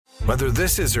Whether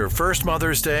this is her first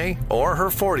Mother's Day or her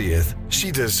 40th, she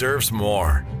deserves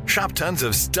more. Shop tons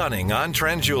of stunning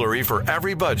on-trend jewelry for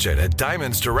every budget at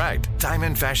Diamonds Direct.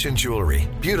 Diamond fashion jewelry,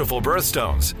 beautiful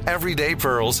birthstones, everyday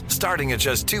pearls starting at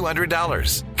just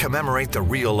 $200. Commemorate the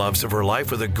real loves of her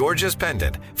life with a gorgeous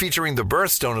pendant featuring the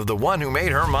birthstone of the one who made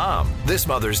her mom. This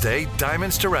Mother's Day,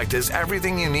 Diamonds Direct is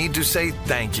everything you need to say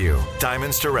thank you.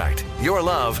 Diamonds Direct. Your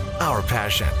love, our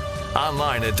passion.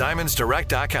 Online at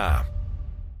diamondsdirect.com.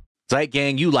 Zeit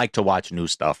Gang, you like to watch new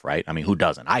stuff, right? I mean, who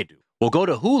doesn't? I do. Well, go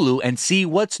to Hulu and see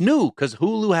what's new, because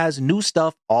Hulu has new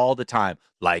stuff all the time,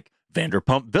 like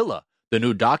Vanderpump Villa, the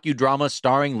new docudrama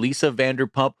starring Lisa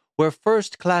Vanderpump, where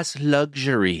first-class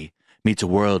luxury meets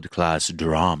world-class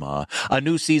drama. A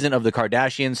new season of The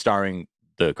Kardashians starring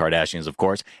the Kardashians, of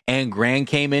course, and Grand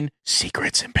Cayman,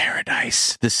 Secrets in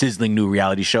Paradise, the sizzling new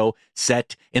reality show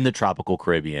set in the tropical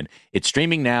Caribbean. It's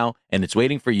streaming now, and it's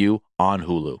waiting for you on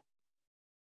Hulu.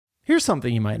 Here's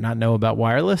something you might not know about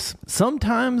wireless.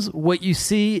 Sometimes what you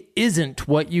see isn't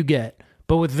what you get.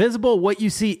 But with Visible, what you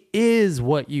see is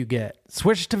what you get.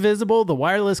 Switch to Visible, the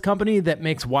wireless company that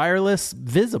makes wireless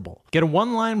visible. Get a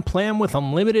one-line plan with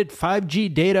unlimited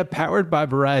 5G data powered by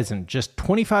Verizon. Just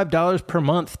 $25 per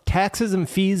month, taxes and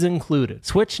fees included.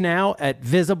 Switch now at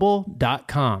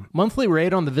Visible.com. Monthly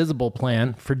rate on the Visible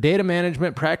plan. For data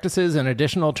management practices and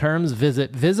additional terms,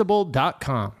 visit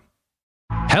Visible.com.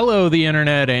 Hello, the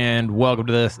internet, and welcome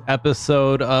to this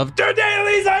episode of The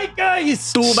Daily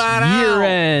Zeitgeist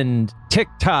year-end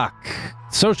TikTok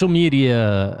social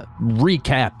media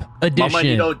recap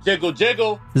edition. Mama, jiggle,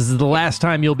 jiggle. This is the last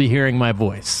time you'll be hearing my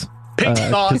voice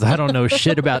because I don't know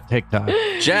shit about TikTok.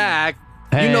 Jack,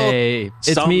 hey,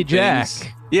 it's me, Jack.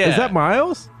 Things. Yeah. Is that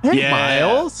Miles? Hey, yeah.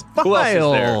 Miles. Who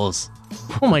Miles.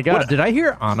 Oh my God, did I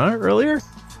hear Anna earlier?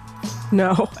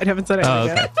 No, I haven't said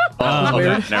anything yet. Okay.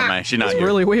 Never mind. She's not It's here.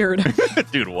 really weird.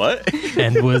 Dude, what?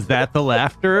 And was that the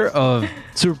laughter of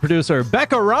super producer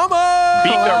Becca Ramos?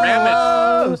 Becca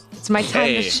Ramos. It's my time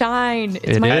to shine.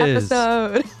 It's It my is.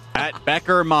 episode. At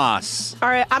Becker Moss. All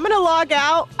right, I'm going to log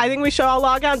out. I think we should all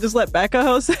log out and just let Becca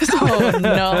host this. Oh,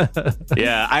 no.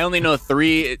 Yeah, I only know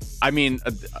 3. I mean,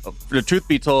 the truth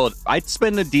be told, I'd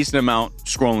spend a decent amount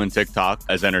scrolling TikTok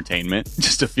as entertainment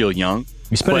just to feel young.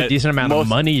 You spend a But decent amount of most-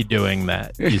 money doing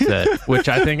that, you said, which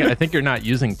I think you're not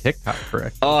using TikTok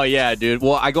correct. Oh, yeah, dude.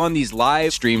 Well, I go on these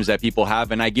live streams that people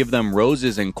have, and I give them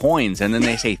roses and coins, and then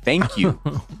they say thank you.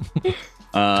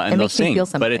 And they'll makes me sing, feel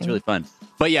but it's something. really fun.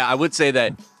 But yeah, I would say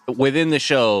that within the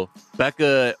show,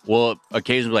 Becca will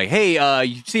occasionally be like, hey,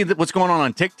 you see what's going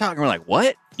on TikTok? And we're like,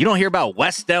 what? You don't hear about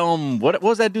West Elm? What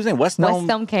was that dude's name? West Elm? West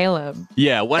Elm Caleb.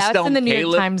 Yeah, West That's Elm in the New York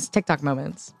Caleb. Times TikTok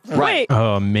moments. Right.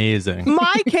 Oh, amazing.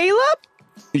 My Caleb?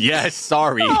 Yes,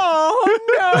 sorry.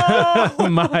 Oh, no.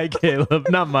 My Caleb,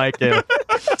 not my Caleb.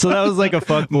 So that was like a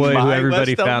fuck boy who My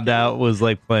everybody West Elm found out was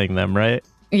like playing them, right?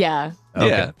 Yeah. Okay.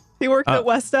 Yeah. He worked at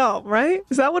West Elm, right?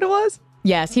 Is that what it was?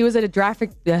 Yes, he was a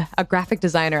graphic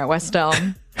designer at West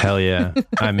Elm. Hell yeah.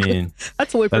 I mean,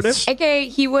 That's lucrative. that's AKA,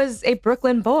 he was a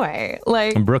Brooklyn boy.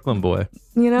 Like, a Brooklyn boy.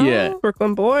 you know? Yeah.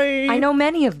 Brooklyn boy. I know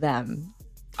many of them.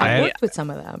 I worked with some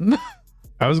of them.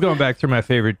 I was going back through my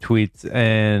favorite tweets,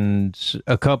 and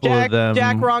a couple of them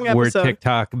Jack, wrong were episode.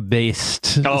 TikTok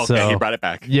based. Oh, okay. So, You brought it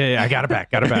back. yeah, I got it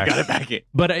back. Got it back.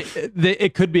 But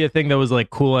it could be a thing that was like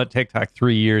cool on TikTok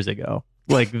 3 years ago.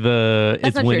 Like That's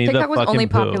it's not Winnie true. the TikTok was fucking only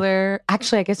Pooh. popular.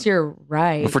 Actually, I guess you're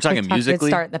right. If we're talking TikTok musically?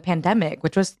 did start in the pandemic,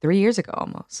 which was 3 years ago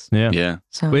almost. Yeah. Yeah.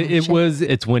 So Wait,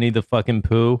 it's Winnie the fucking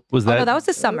Pooh. Was Oh, that? no, that was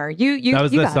the summer. You that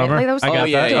was you the got summer. It. Like, that was I got Oh,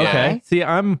 yeah, that. yeah. Okay. See,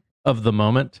 I'm of the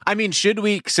moment. I mean, should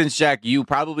we, since Jack, you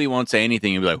probably won't say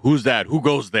anything, you'll be like, who's that? Who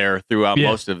goes there throughout Yeah.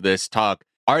 most of this talk?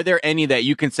 Are there any that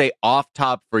you can say off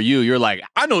top for you? You're like,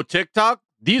 I know TikTok.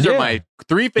 These are Yeah. my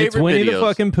 3 favorite It's Winnie videos. the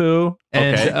fucking Pooh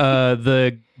and Okay.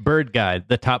 the bird guide,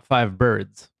 the top 5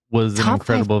 birds. Was an Top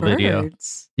incredible 5 video.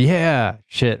 birds. Yeah,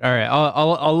 shit. All right,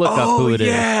 I'll look up who it is.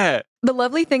 yeah. The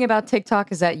lovely thing about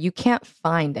TikTok is that you can't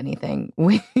find anything,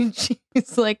 which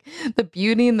is like the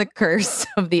beauty and the curse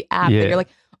of the app. Yeah. That you're like,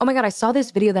 oh my God, I saw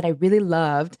this video that I really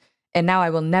loved, and now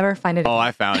I will never find it. Oh,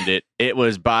 I found it. It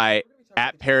was by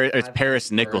at Paris. It's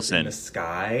Paris In Nicholson. the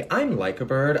sky. I'm like a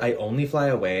bird. I only fly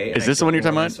away. and Is I this the one you're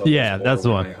don't talking know about? my Yeah, focus that's the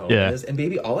or one. where my home Yeah. is. And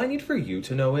baby, all I need for you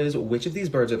to know is which of these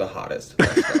birds are the hottest. The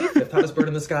fifth hottest bird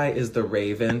in the sky is the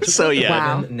raven. Just So, like the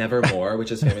yeah. raven, nevermore,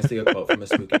 which is famously a quote from a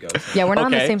spooky ghost. Yeah, we're not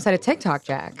on the Okay. same side of TikTok,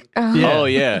 Jack. Yeah. Oh,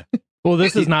 yeah. Well,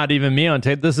 this is not even me on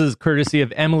tape. This is courtesy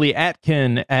of Emily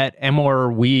Atkin at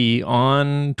MRWE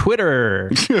on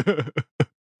Twitter.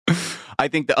 I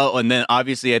think and then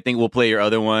obviously I think we'll play your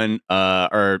other one,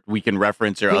 or we can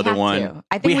reference your We other have one. to.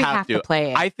 I think we have to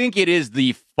play it. I think it is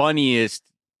the funniest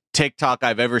TikTok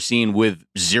I've ever seen with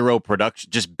zero production,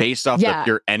 just based off the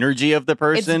pure energy of the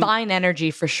person. It's Vine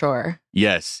energy for sure.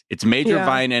 Yes, it's major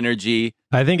Vine energy.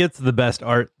 I think it's the best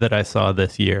art that I saw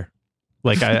this year.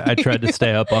 Like I tried to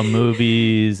stay up on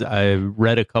movies. I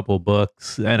read a couple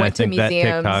books, and I think that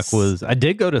TikTok was. I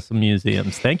did go to some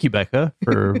museums. Thank you, Becca,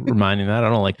 for reminding that. I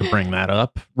don't like to bring that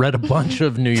up. Read a bunch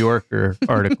of New Yorker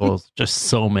articles, just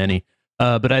so many.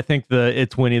 But I think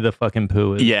it's Winnie the fucking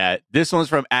Pooh. Yeah, this one's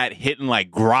from @hitting like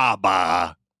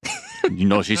grabba. You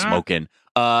know she's smoking.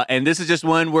 And this is just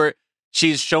one where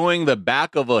she's showing the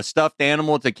back of a stuffed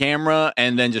animal to camera,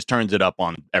 and then just turns it up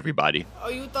on everybody. Oh,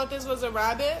 you thought this was a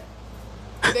rabbit?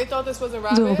 They thought this was a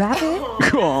rabbit? The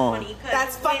rabbit? Come on.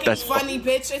 That's fucking funny,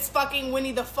 bitch. It's fucking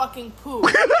Winnie the fucking Pooh.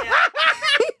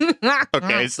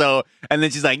 Okay, so, and then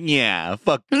she's like,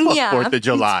 fuck 4th of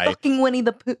July. It's fucking Winnie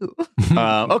the Pooh.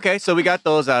 Okay, so we got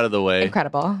those out of the way.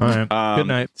 Incredible. All right. Good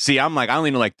night. See, I'm like, I only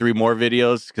know like 3 more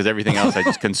videos because everything else I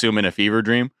just consume in a fever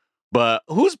dream. But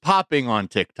who's popping on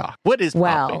TikTok? What is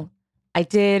popping? I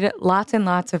did lots and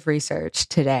lots of research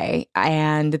today,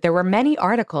 and there were many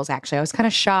articles, actually. I was kind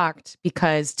of shocked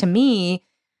because to me,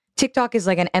 TikTok is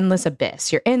like an endless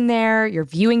abyss. You're in there, you're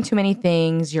viewing too many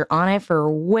things, you're on it for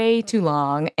way too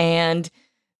long, and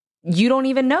you don't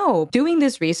even know. Doing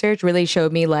this research really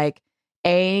showed me like,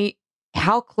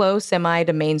 how close am I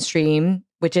to mainstream,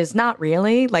 which is not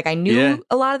really. Like I knew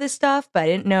a lot of this stuff, but I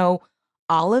didn't know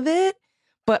all of it,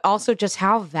 but also just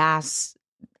how vast.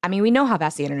 I mean, we know how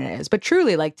vast the internet is, but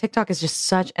truly, like TikTok is just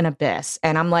such an abyss.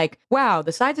 And I'm like, wow,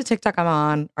 the sides of TikTok I'm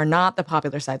on are not the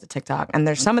popular sides of TikTok. And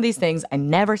there's some of these things I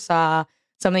never saw,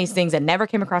 some of these things that never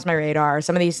came across my radar,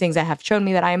 some of these things that have shown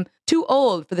me that I'm too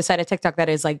old for the side of TikTok that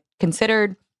is like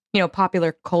considered,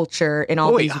 popular culture in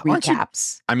all these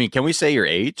recaps. I mean, can we say your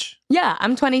age? Yeah,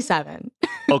 I'm 27.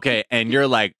 Okay, and you're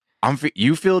like,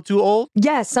 you feel too old?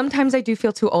 Yes, sometimes I do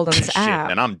feel too old on this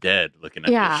app. And I'm dead looking at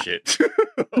this shit.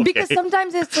 Okay. Because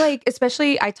sometimes it's like,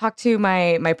 especially I talk to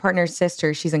my partner's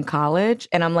sister, she's in college,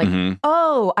 and I'm like,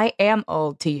 oh, I am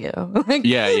old to you. Like,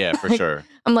 yeah, for sure.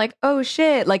 I'm like, oh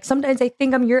shit. Like sometimes I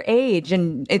think I'm your age,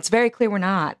 and it's very clear we're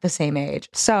not the same age.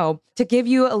 So to give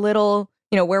you a little,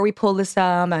 where we pull this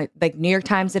like New York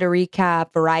Times did a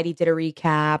recap, Variety did a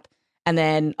recap. And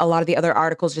then a lot of the other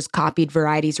articles just copied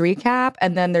Variety's recap.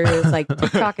 And then there's like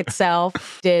TikTok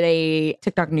itself did a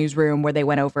TikTok newsroom where they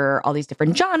went over all these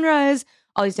different genres,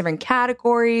 all these different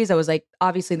categories. I was like,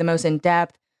 obviously the most in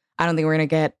depth. I don't think we're going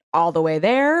to get all the way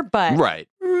there, but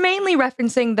mainly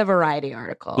referencing the Variety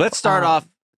article. Let's start off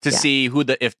to see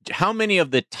how many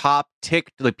of the top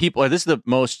people, this is the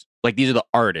most, like these are the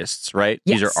artists, right?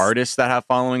 Yes. These are artists that have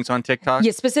followings on TikTok?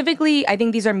 Yeah, specifically, I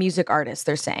think these are music artists,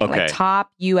 they're saying. Okay. Like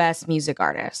top US music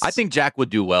artists. I think Jack would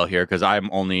do well here because I'm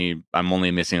only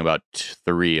missing about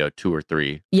 2 or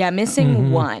 3. Yeah,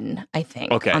 missing one, I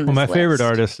think. Okay. On Well, my this favorite list.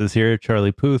 artist is here,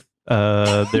 Charlie Puth.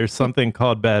 There's something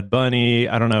called Bad Bunny.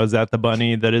 I don't know. Is that the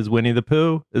bunny that is Winnie the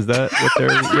Pooh? Is that what they're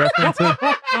referencing?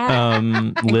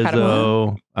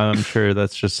 Lizzo. I'm sure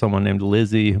that's just someone named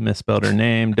Lizzie who misspelled her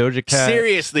name. Doja Cat.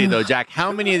 Seriously though, Jack,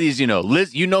 how many of these you know?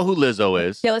 Liz, you know who Lizzo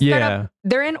is? Yeah, let's start up.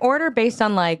 They're in order based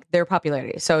on like their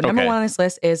popularity. So number one on this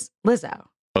list is Lizzo.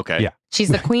 Okay. Yeah. She's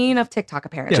the queen of TikTok,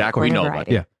 apparently. Jack, we know about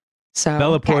it. Yeah. So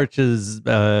Bella Poarch is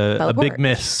a big Poarch.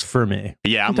 miss for me.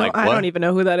 Yeah, I'm like, what? I don't even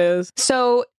know who that is.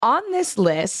 So on this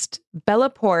list, Bella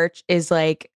Poarch is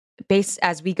like, based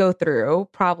as we go through,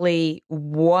 probably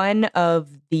one of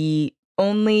the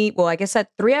only, well, I guess that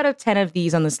 3 out of 10 of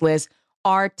these on this list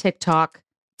are TikTok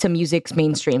to music's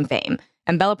mainstream fame.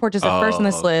 And Bella Poarch is the first on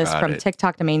this list from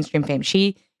TikTok to mainstream fame.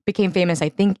 She became famous, I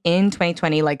think, in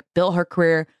 2020, like built her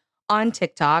career on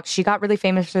TikTok. She got really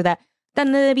famous for that. I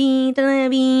don't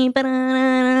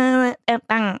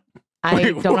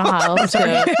know how else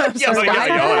to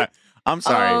describe it. I'm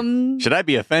sorry. Should I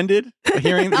be offended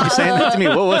hearing you saying that to me?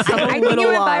 What was that? I think it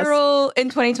went viral in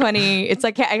 2020. It's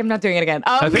like, I'm not doing it again.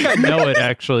 I think I know it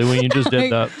actually when you just did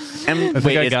that.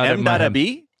 Wait, is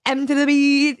M.B? M to the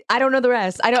B. I don't know the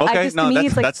rest. I don't. Okay, I just, to me,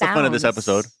 it's like that's the fun of this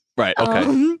episode. Right.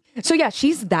 Okay. So yeah,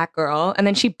 she's that girl, and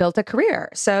then she built a career.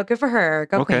 So good for her.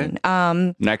 Go Queen.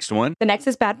 Next one. The next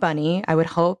is Bad Bunny. I would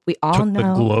hope we all Took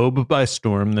know the globe by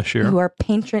storm this year. who our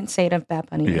patron saint of Bad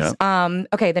Bunny is.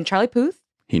 Okay, then Charlie Puth.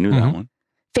 He knew that one.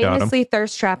 Famously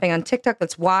thirst trapping on TikTok.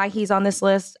 That's why he's on this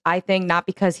list. I think not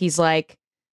because he's like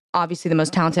obviously the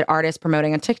most talented artist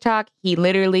promoting on TikTok. He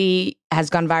literally has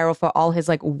gone viral for all his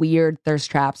like weird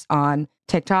thirst traps on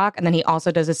TikTok. And then he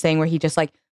also does this thing where he just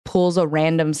like pulls a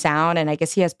random sound, and I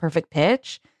guess he has perfect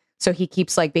pitch. So he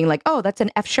keeps like being like, oh, that's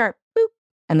an F sharp. Boop.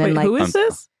 And then Wait, like who is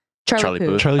this? Charlie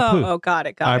Puth. Charlie Puth. Oh, got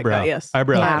it. Eyebrow. Yes.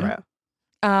 Eyebrow.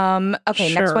 Yeah. Okay,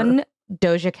 Sure. next one.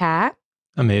 Doja Cat.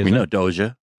 Amazing. We know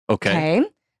Doja. Okay.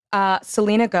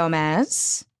 Selena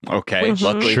Gomez. Okay. Which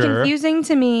Luckily. is Sure. confusing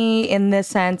to me in this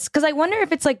sense, because I wonder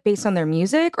if it's like based on their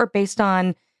music or based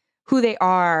on who they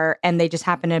are and they just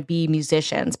happen to be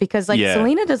musicians. Because like Yeah.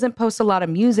 Selena doesn't post a lot of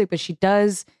music, but she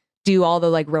does do all the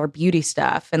like rare beauty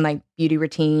stuff and like beauty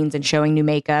routines and showing new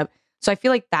makeup. So I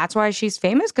feel like that's why she's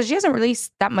famous, because she hasn't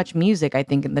released that much music, I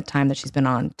think, in the time that she's been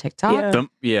on TikTok.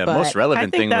 Yeah. The But most I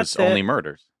relevant think thing was that's it. Only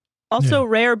Murders. Also,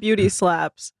 Rare Beauty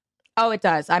slaps. Oh, it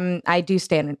does. I do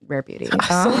stand Rare Beauty.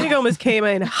 Selena Gomez came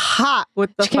in hot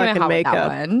with the She came in fucking hot with that makeup.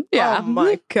 one. Yeah. Oh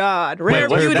my God. Rare Wait,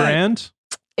 what's her Beauty. brand?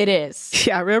 It is.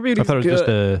 Yeah, Rare I Beauty's thought it was good. just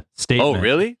a statement. Oh,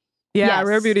 really? Yeah, Yes.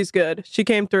 Rare Beauty's good. She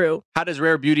came through. How does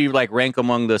Rare Beauty like rank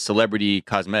among the celebrity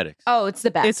cosmetics? Oh, it's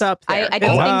the best. It's up there. I don't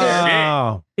It's think there's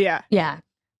Wow. Yeah. Yeah.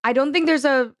 I don't think there's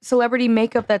a celebrity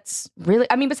makeup that's really,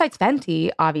 I mean, besides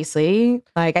Fenty, obviously.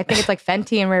 Like, I think it's like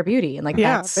Fenty and Rare Beauty. And like,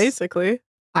 Yeah, that's. basically.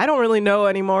 I don't really know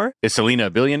anymore. Is Selena a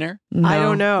billionaire? I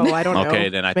don't know. I don't know. Okay,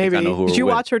 then I think I Maybe. know who Did we're you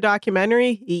with. watch her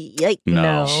documentary? Yikes.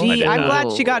 No. I did I'm not.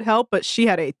 glad she got help, but she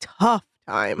had a tough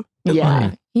time.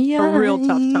 Yeah. Yeah. A real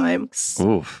tough time.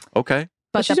 Oof. Okay.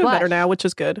 But she's the doing better blush. now, which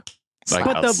is good. Like,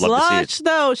 But I the would love to see blush, it.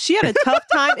 though, she had a tough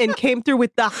time and came through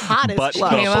with the hottest But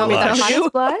blush. Came out with Blush. the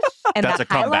hottest blush and That's the a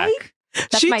comeback. highlight.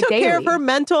 That's She my took care of daily. her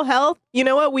mental health. You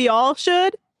know what? We all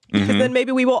should. Because Mhm. then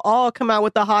maybe we will all come out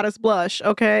with the hottest blush,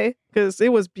 okay? Because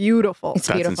it was beautiful. It's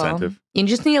That's beautiful. incentive. You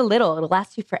just need a little. It'll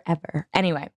last you forever.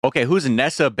 Anyway, Okay, who's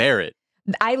Nessa Barrett?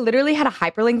 I literally had to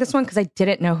hyperlink this one because I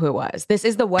didn't know who it was. This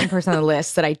is the one person on the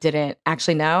list that I didn't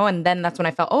actually know. And then that's when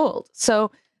I felt old.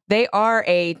 So they are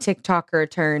a TikToker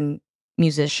turned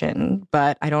musician,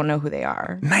 but I don't know who they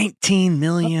are. 19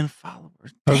 million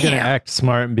followers. I was going to Damn. act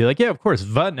smart and be like, yeah, of course,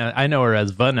 I know her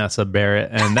as Vanessa Barrett.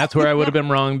 And that's where I would have been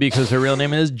wrong because her real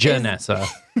name is Janessa.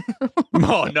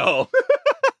 Oh, no.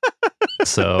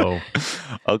 So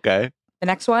Okay. The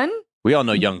next one, We all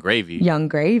know Young Gravy. Young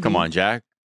Gravy. Come on, Jack.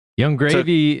 Young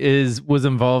Gravy was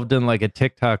involved in like a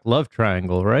TikTok love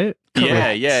triangle, right?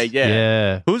 Yeah.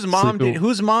 Yeah. Whose mom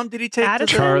did he take?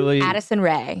 Addison? Charlie. Addison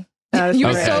Ray. That is You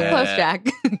were Okay. so Yeah. close, Jack.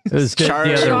 It was just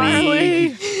the other Charlie.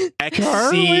 week.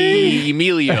 XC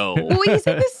Emilio. Well, he's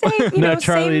in the same, No,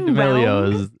 Charlie same D'Amelio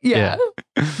realm. is- Yeah.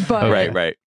 But Okay.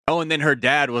 Right. Oh, and then her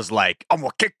dad was like, "I'm gonna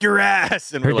kick your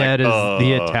ass." And Her we're like, dad is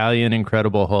the Italian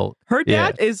Incredible Hulk. Her Yeah.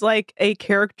 dad is like a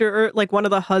character, like one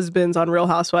of the husbands on Real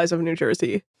Housewives of New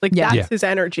Jersey. Like, Yeah. that's Yeah. his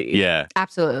energy. Yeah.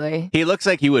 absolutely. He looks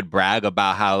like he would brag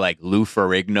about how like Lou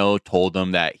Ferrigno told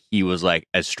him that he was like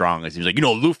as strong as he was like,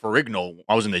 Lou Ferrigno,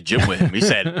 I was in the gym with him. He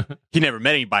said he never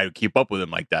met anybody who keep up with him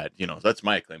like that. So that's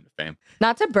my claim to fame.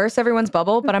 Not to burst everyone's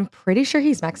bubble, but I'm pretty sure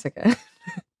he's Mexican.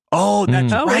 Oh,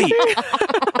 that's Oh, right. is he?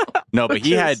 No, but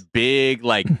he Which had is- big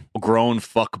like grown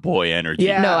fuck boy energy.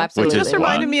 Yeah. No, It absolutely. just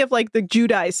reminded wild. me of like the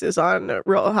Judices on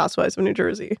Real Housewives of New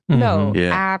Jersey. No, Mhm.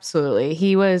 Yeah. absolutely.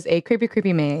 He was a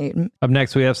creepy maid. Up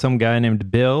next, we have some guy named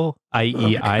Bill, i.e.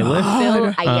 Eilish. Bill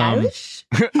Um, Eilish.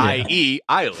 I.e.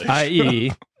 Eilish.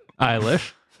 I.e.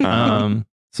 Eilish.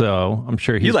 So I'm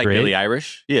sure he's You like great. Billie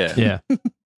Irish? Yeah.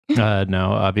 Yeah.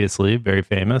 No, obviously very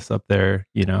famous up there.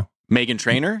 Megan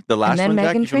Trainor, the last And then one. Jack,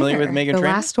 Megan you familiar Trainor, with Megan the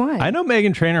Trainor? last one. I know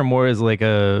Megan Trainor more as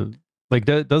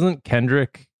doesn't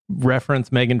Kendrick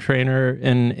reference Megan Trainor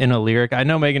in a lyric? I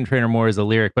know Megan Trainor more as a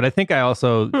lyric, but I think she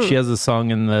has a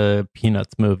song in the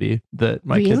Peanuts movie that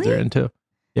my kids Really? are into.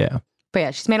 Yeah. But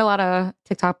yeah, she's made a lot of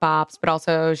TikTok bops, but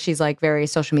also she's like very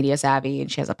social media savvy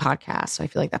and she has a podcast. So I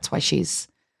feel like that's why she's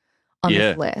on Yeah.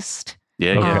 this list.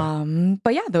 Yeah. Okay. Yeah.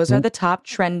 But yeah, those are the top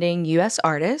trending US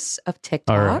artists of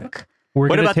TikTok. All right. We're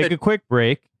What going to about take a quick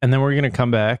break and then we're going to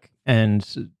come back and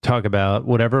talk about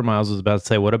whatever Miles was about to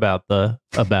say. What about and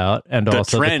The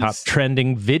also the top trends.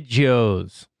 trending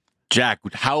videos? Jack,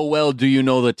 how well do you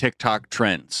know the TikTok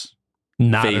trends?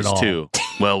 Not Phase at all. 2.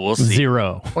 Well, we'll see.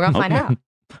 0. We're going to find Okay. out.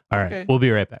 All right. Okay. We'll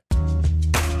be right back.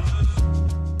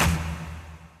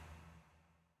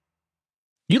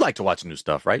 You like to watch new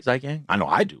stuff, right, Zygang? I know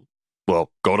I do.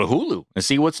 Well, go to Hulu and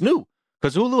see what's new.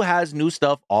 Because Hulu has new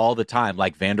stuff all the time,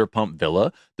 like Vanderpump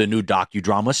Villa, the new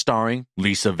docudrama starring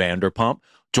Lisa Vanderpump.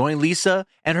 Join Lisa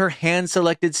and her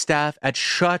hand-selected staff at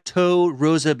Chateau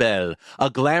Rosabelle, a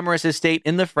glamorous estate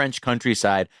in the French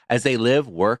countryside, as they live,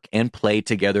 work, and play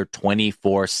together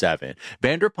 24/7.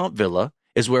 Vanderpump Villa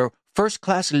is where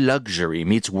first-class luxury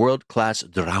meets world-class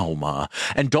drama.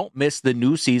 And don't miss the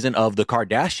new season of The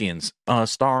Kardashians,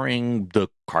 starring the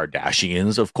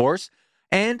Kardashians, of course.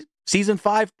 And Season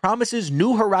 5 promises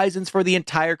new horizons for the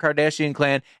entire Kardashian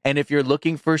clan, and if you're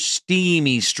looking for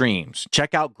steamy streams,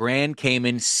 check out Grand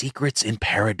Cayman Secrets in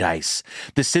Paradise,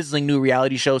 the sizzling new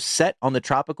reality show set on the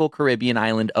tropical Caribbean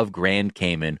island of Grand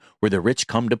Cayman, where the rich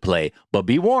come to play. But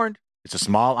be warned, it's a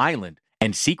small island,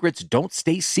 and secrets don't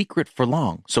stay secret for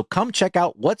long. So come check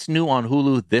out what's new on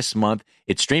Hulu this month.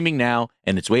 It's streaming now,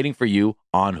 and it's waiting for you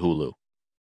on Hulu.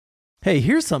 Hey,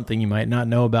 here's something you might not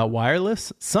know about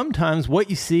wireless. Sometimes what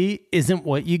you see isn't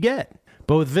what you get.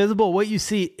 But with Visible, what you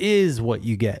see is what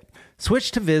you get.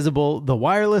 Switch to Visible, the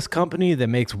wireless company that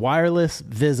makes wireless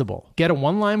visible. Get a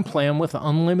one-line plan with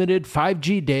unlimited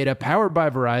 5G data powered by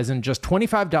Verizon, just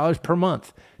 $25 per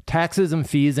month. Taxes and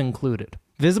fees included.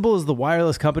 Visible is the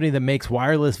wireless company that makes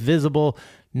wireless visible.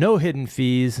 No hidden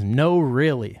fees, no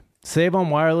really. Save on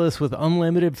wireless with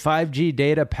unlimited 5G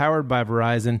data powered by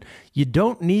Verizon. You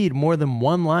don't need more than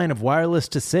one line of wireless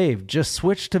to save. Just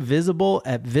switch to Visible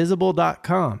at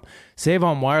Visible.com. Save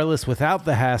on wireless without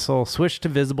the hassle. Switch to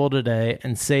Visible today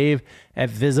and save at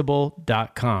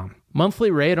Visible.com. Monthly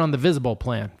rate on the Visible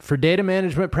plan. For data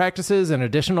management practices and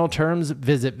additional terms,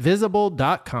 visit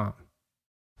Visible.com.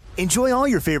 Enjoy all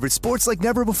your favorite sports like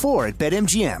never before at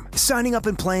BetMGM. Signing up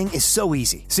and playing is so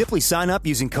easy. Simply sign up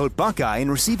using code Buckeye and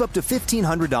receive up to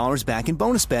 $1,500 back in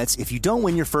bonus bets if you don't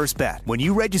win your first bet. When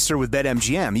you register with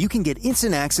BetMGM, you can get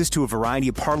instant access to a variety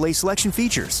of parlay selection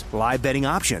features, live betting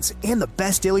options, and the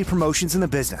best daily promotions in the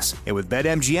business. And with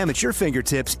BetMGM at your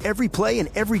fingertips, every play and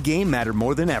every game matter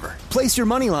more than ever. Place your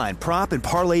moneyline, prop, and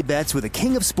parlay bets with the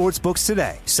king of sportsbooks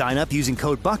today. Sign up using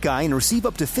code Buckeye and receive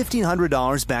up to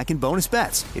 $1,500 back in bonus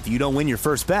bets if you don't win your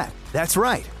first bet. That's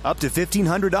right, up to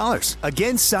 $1,500.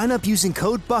 Again, sign up using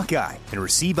code Buckeye and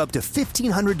receive up to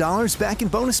 $1,500 back in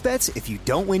bonus bets if you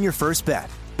don't win your first bet.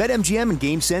 BetMGM and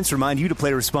GameSense remind you to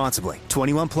play responsibly.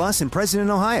 21 plus and present in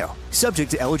Ohio.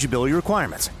 Subject to eligibility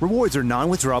requirements. Rewards are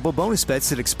non-withdrawable bonus bets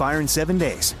that expire in 7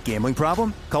 days. Gambling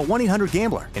problem? Call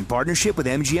 1-800-GAMBLER in partnership with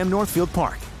MGM Northfield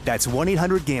Park. That's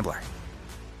 1-800-GAMBLER.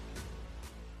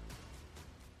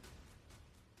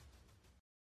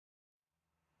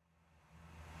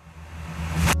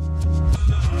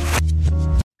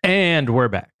 And we're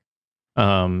back.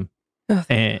 And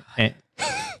Anna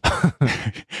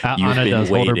does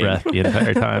hold her breath the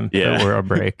entire time that we're on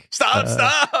break.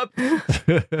 Stop!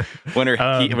 When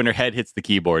her head hits the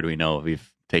keyboard, we know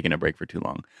we've taken a break for too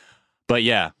long. But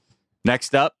yeah,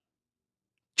 next up,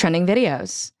 Trending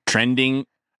videos. Trending.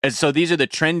 So these are the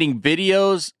trending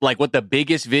videos, like what the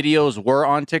biggest videos were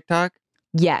on TikTok?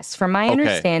 Yes, from my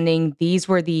understanding, these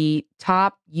were the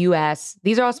top US.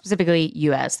 These are all specifically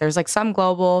US. There's like some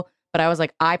global, but I was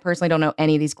like, I personally don't know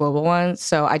any of these global ones.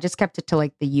 So I just kept it to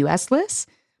like the US list.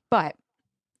 But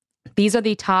these are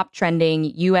the top trending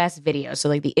US videos. So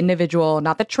like the individual,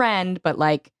 not the trend, but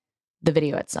like the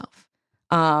video itself.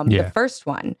 The first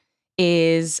one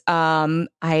is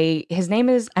his name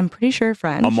is, I'm pretty sure,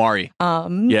 French. Amari.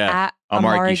 Amari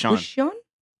Guichon.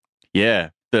 Yeah.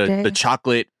 The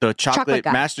chocolate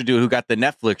guy. master dude who got the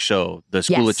Netflix show, The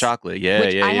School of Chocolate.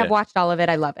 I have watched all of it.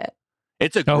 I love it.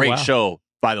 It's a great show,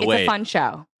 by the way. It's a fun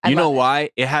show. You know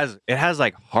why? It has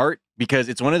like heart, because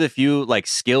it's one of the few like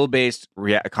skill-based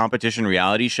competition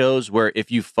reality shows where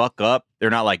if you fuck up, they're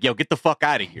not like, yo, get the fuck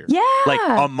out of here. Yeah. Like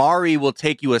Amari will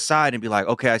take you aside and be like,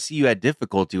 okay, I see you had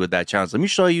difficulty with that challenge. Let me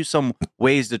show you some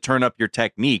ways to turn up your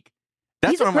technique.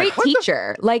 He's a great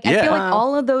teacher. I feel like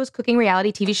all of those cooking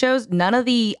reality TV shows, none of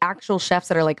the actual chefs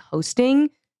that are like hosting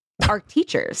are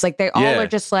teachers. Like they all are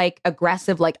just like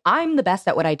aggressive. Like, I'm the best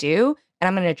at what I do, and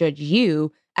I'm going to judge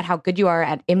you at how good you are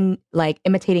at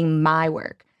imitating my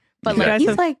work. But like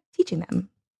he's like teaching them.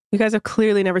 You guys have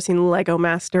clearly never seen Lego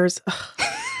Masters.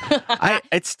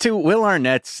 It's too Will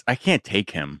Arnett's. I can't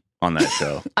take him on that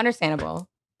show. Understandable.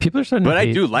 People are starting but to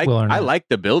I do like I like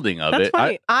the building of That's it.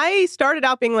 funny. I started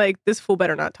out being like, this fool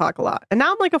better not talk a lot. And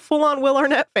now I'm like a full-on Will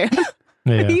Arnett fan.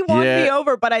 He won me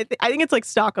over, but I think it's like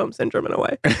Stockholm Syndrome in a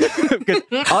way.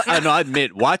 I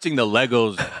admit, watching the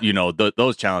Legos,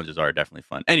 those challenges are definitely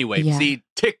fun. Anyway, see,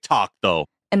 TikTok, though.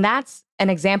 And that's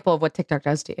an example of what TikTok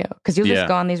does to you. Because you'll just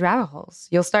go on these rabbit holes.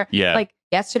 You'll start, like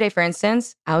yesterday, for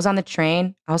instance, I was on the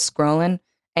train, I was scrolling,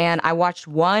 and I watched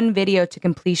one video to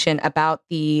completion about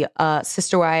the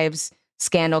Sister Wives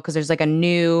scandal, because there's like a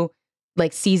new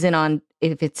like season on,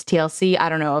 if it's TLC, I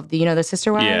don't know, of the, the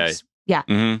Sister Wives. Yeah.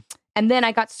 Mm-hmm. And then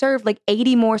I got served like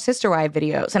 80 more Sister Wives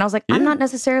videos. And I was like, I'm not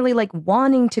necessarily like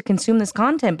wanting to consume this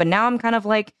content, but now I'm kind of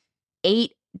like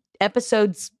 8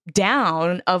 episodes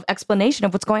down of explanation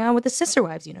of what's going on with the Sister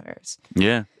Wives universe.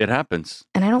 Yeah, it happens.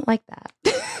 And I don't like that.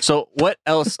 So what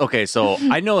else? Okay, so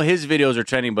I know his videos are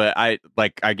trending, but I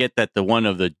get that the one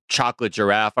of the chocolate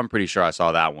giraffe. I'm pretty sure I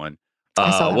saw that one.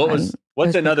 I saw that what's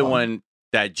was another cool. one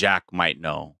that Jack might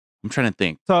know? I'm trying to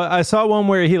think. So I saw one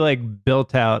where he like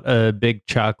built out a big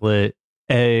chocolate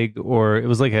egg, or it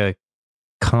was like a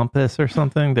compass or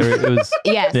something. It was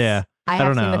Yes. yeah. I don't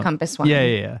have seen know. the compass one.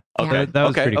 Yeah. Okay, That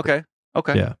was pretty cool.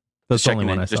 okay. Yeah, that's Just the only checking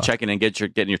one in. I Just saw. checking in.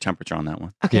 Getting your temperature on that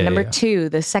one. Okay, Yeah, number yeah. 2,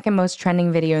 the second most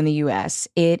trending video in the US.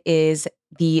 It is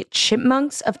the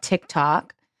chipmunks of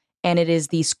TikTok, and it is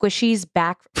the squishies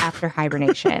back after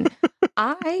hibernation.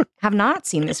 I have not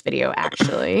seen this video,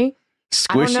 actually.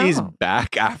 Squishy's know.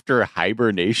 back after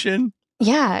hibernation.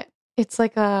 Yeah, it's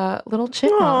like a little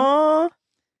chipmunk, Aww.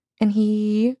 and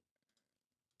he...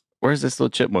 Where's this little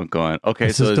chipmunk going? Okay,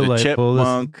 This so is there's a delightful.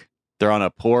 chipmunk. They're on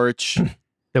a porch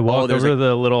They walk there's over to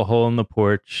the little hole in the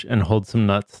porch and hold some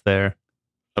nuts there.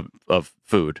 of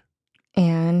food.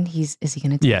 And is he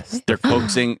going to take Yes. it? They're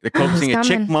coaxing a coming.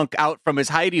 chipmunk out from his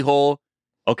hidey hole.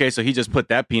 Okay, so he just put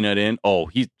that peanut in.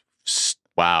 Oh,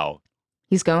 wow.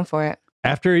 He's going for it.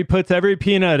 After he puts every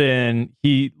peanut in,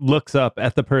 he looks up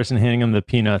at the person handing him the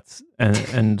peanuts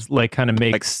and like kind of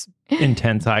makes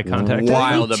intense eye contact.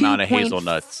 Wild amount of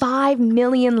hazelnuts. 5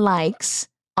 million likes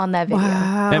on that video.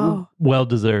 And Wow. well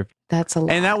deserved. That's a lot.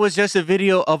 And that was just a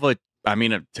video of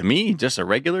to me, just a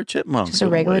regular chipmunk. just a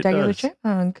doing what regular it does.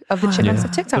 chipmunk of the chipmunks Yeah.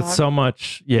 of TikTok. But so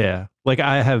much, yeah. Like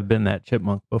I have been that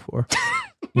chipmunk before.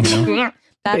 You know?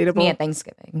 That's Debatable. me at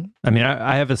Thanksgiving. I mean,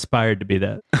 I have aspired to be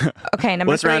that. Okay,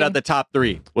 number Let's 3. round out the top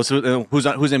 3.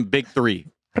 Who's in big 3?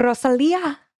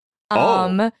 Rosalia.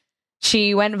 Oh.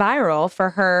 She went viral for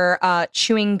her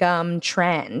chewing gum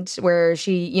trend where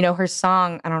she, her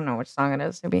song, I don't know which song it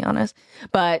is, to be honest,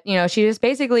 but, she just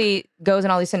basically goes in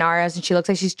all these scenarios and she looks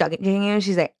like she's chugging you.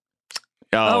 She's like,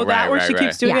 Oh, that where she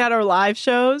keeps doing Yeah. at her live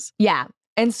shows? yeah.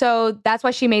 And so that's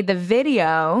why she made the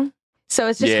video. So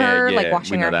it's just Yeah, her yeah, like we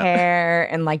washing know her that. hair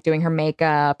and like doing her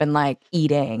makeup and like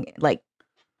eating, like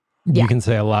Yeah. You can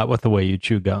say a lot with the way you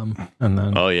chew gum. And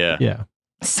then, Oh, yeah. yeah.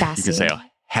 sassy. You can say a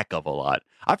heck of a lot.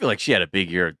 I feel like she had a big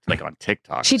year, like on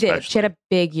TikTok. She did. She especially. had a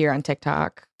big year on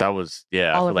TikTok. That was,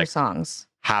 yeah. I All feel of like her songs.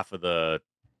 half of the,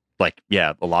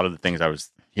 a lot of the things I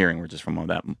was hearing were just from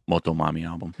that Motomami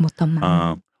album.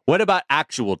 What about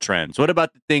actual trends? What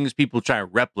about the things people try to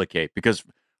replicate? Because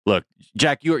look,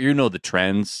 Jack, you know the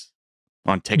trends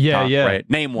on TikTok, Yeah. right?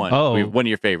 Name one. Oh. One of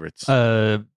your favorites.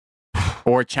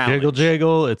 Or challenge. Jiggle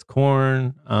Jiggle, it's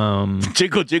corn.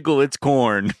 Jiggle Jiggle, it's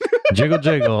corn. Jiggle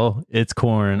Jiggle, it's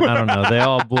corn. I don't know. They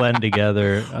all blend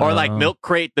together. Or like Milk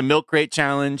Crate, the Milk Crate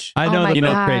challenge. I Oh know my the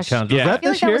Milk Crate gosh. challenge. Was Yeah. I that feel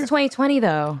like this that year? was 2020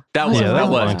 though. That was, Yeah, that that was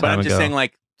a was. long But I'm time just ago. saying,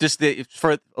 like,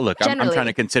 I'm trying Generally.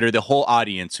 to consider the whole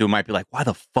audience who might be like, why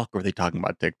the fuck are they talking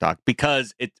about TikTok?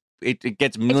 Because it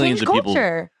gets It millions changed of people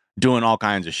culture. doing all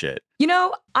kinds of shit.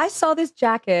 I saw this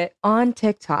jacket on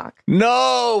TikTok.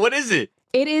 No, what is it?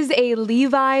 It is a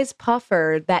Levi's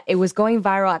puffer that it was going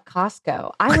viral at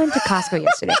Costco. I went to Costco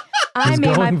yesterday. I It's made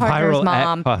my going partner's viral at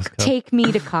mom Costco. take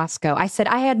me to Costco. I said,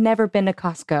 I had never been to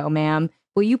Costco, ma'am.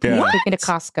 Will you please What? take me to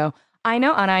Costco? I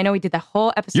know, and I know we did the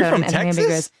whole episode You're from on Anything Texas?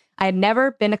 Ambiguous. I had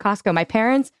never been to Costco. My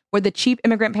parents were the cheap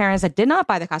immigrant parents that did not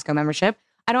buy the Costco membership.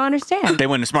 I don't understand. They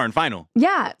went to Smart and Final.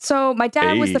 Yeah. So my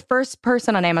dad was Hey. the first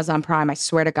person on Amazon Prime, I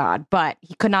swear to God, but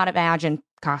he could not imagine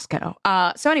Costco.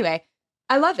 So anyway,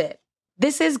 I love it.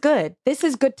 This is good. This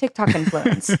is good TikTok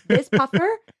influence. This puffer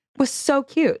was so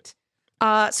cute.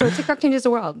 So TikTok changes the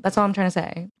world. That's all I'm trying to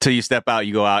say. Till you step out,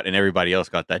 you go out, and everybody else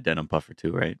got that denim puffer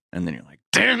too, right? And then you're like,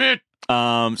 damn it.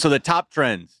 So the top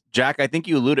trends, Jack, I think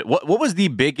you alluded. What was the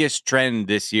biggest trend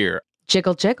this year?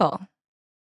 Jiggle, jiggle.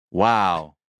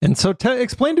 Wow. And so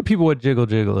explain to people what Jiggle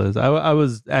Jiggle is. I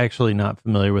was actually not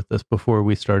familiar with this before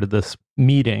we started this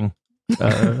meeting.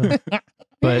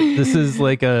 But this is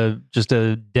like just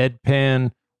a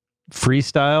deadpan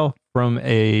freestyle from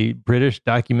a British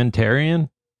documentarian.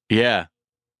 Yeah.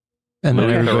 And then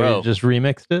Louis everybody Theroux. just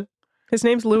remixed it. His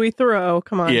name's Louis Theroux.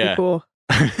 Come on, Yeah. be cool.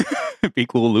 Be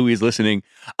cool. Louis is listening.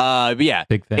 But yeah,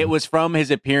 Big fan. it was from his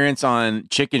appearance on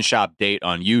Chicken Shop Date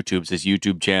on YouTube. It's his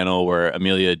YouTube channel where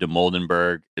Amelia de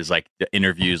Moldenberg is like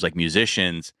interviews like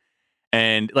musicians.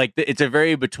 And like it's a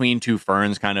very between two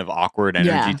ferns kind of awkward energy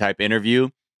Yeah. type interview.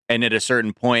 And at a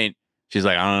certain point, she's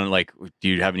like, I don't know, like, do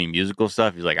you have any musical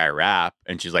stuff? He's like, I rap.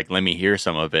 And she's like, let me hear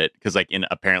some of it. Because like in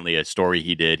apparently a story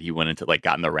he did, he went into like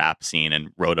got in the rap scene and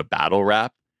wrote a battle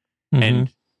rap. Mhm.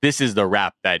 And this is the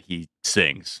rap that he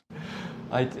sings.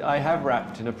 I have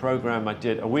rapped in a program I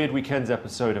did, a Weird Weekends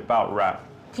episode about rap.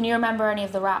 Can you remember any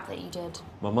of the rap that you did?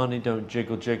 My money don't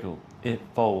jiggle jiggle, it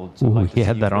folds. Ooh, I like he to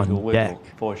had see that you on wiggle, deck. wiggle,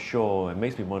 for sure. It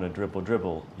makes me want to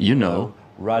dribble. You know.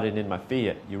 Riding in my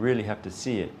Fiat, you really have to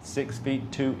see it. 6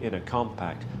 feet 2 in a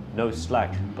compact, no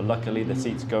slack. But luckily the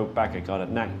seats go back. I got a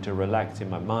knack to relax in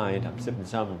my mind. I'm sipping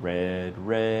some red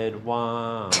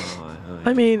wine.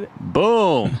 I mean,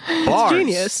 boom, bars.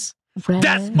 Genius.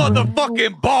 That's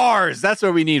motherfucking bars. That's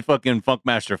where we need fucking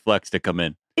Funkmaster Flex to come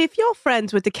in. If you're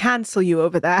friends with to cancel you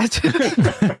over that.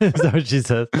 Is that what she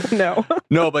says? No.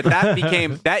 No, but that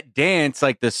became that dance,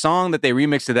 like the song that they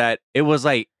remixed to that, it was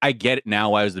like, I get it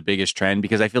now why it was the biggest trend,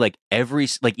 because I feel like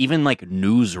even like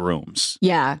newsrooms.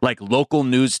 Yeah. Like local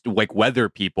news, like weather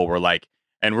people were like,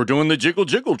 and we're doing the jiggle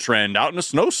jiggle trend out in a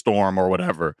snowstorm or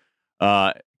whatever.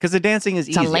 Because the dancing is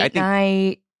It's easy. a late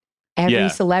night. Every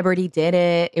celebrity did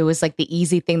it. It was like the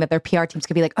easy thing that their PR teams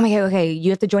could be like, oh my God, okay,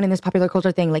 you have to join in this popular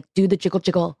culture thing. Like, do the jiggle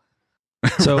jiggle.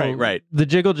 So right. The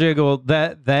jiggle jiggle,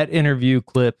 that interview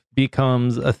clip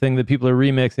becomes a thing that people are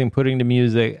remixing, putting to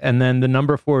music. And then the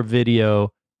number 4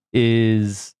 video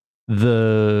is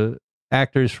the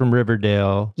actors from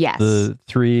Riverdale. Yes. The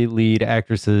 3 lead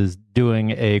actresses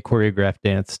doing a choreographed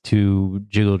dance to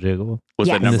Jiggle Jiggle. Was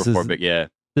Yes. that number 4 big? Yeah.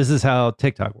 This is how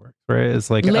TikTok works, right? It's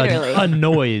like Literally. a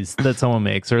noise that someone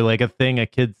makes, or like a thing a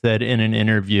kid said in an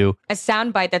interview. A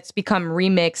soundbite that's become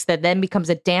remixed that then becomes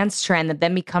a dance trend that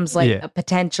then becomes like a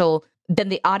potential. Then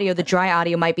the dry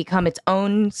audio might become its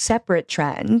own separate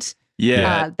trend.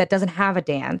 Yeah. That doesn't have a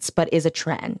dance, but is a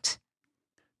trend.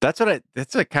 That's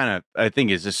what kind of I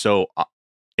think is just so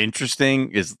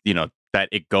interesting is, that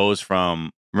it goes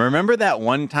from, remember that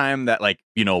one time that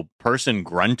person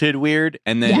grunted weird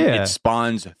and then it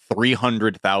spawns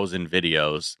 300,000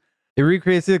 videos. It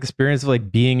recreates the experience of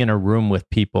like being in a room with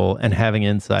people and having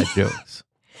inside jokes.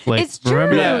 Like, it's true.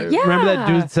 Remember that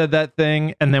dude said that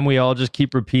thing and then we all just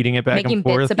keep repeating it back making and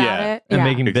forth. Bits about it. And Yeah.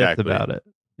 making Exactly. bits about it.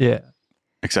 Yeah.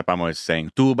 Except I'm always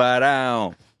saying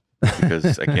 "Tubarão"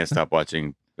 because I can't stop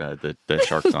watching the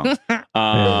shark song.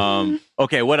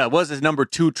 Okay, what was his number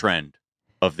 2 trend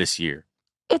of this year?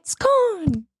 It's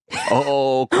corn.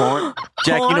 Oh, corn.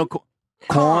 Jack, you know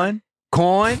corn?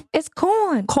 Corn? It's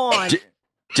corn. Corn.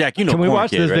 Jack, you know Can we Corn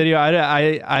watch Kid, this right? video?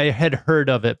 I had heard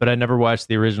of it, but I never watched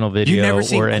the original video never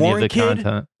seen or any of Corn the Kid?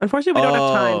 content. Unfortunately, we don't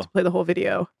have time to play the whole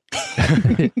video.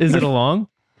 Is it long?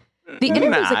 The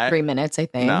interview's Nah. like 3 minutes, I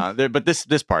think. No, but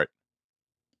this part.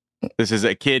 This is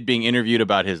a kid being interviewed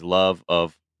about his love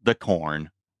of the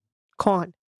corn.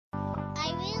 Corn.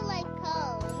 I really like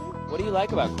corn. What do you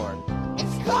like about corn?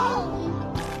 It's corn.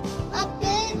 A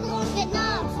good corn get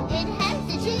knobs. It has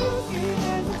the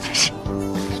juice.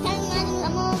 I can't imagine a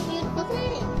more beautiful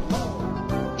thing.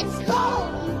 It's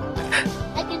corn.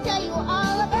 I can tell you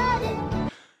all about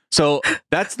it. So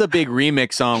that's the big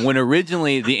remix song. When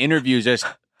originally the interview just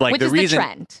like Which the is reason the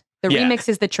trend. The remix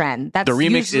is the trend. That's The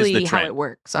remix is the usually how trend. it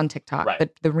works on TikTok. Right.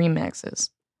 But the remix is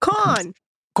Corn.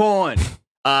 corn.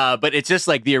 But it's just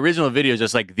like the original video is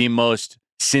just like the most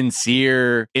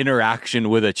sincere interaction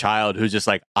with a child who's just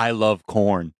like, I love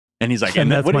corn. And he's like,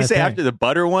 and that's what did he my say thing. after the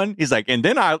butter one? He's like, and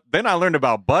then I learned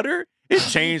about butter. It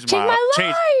changed my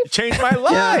life. Changed my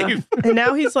life. And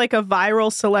now he's like a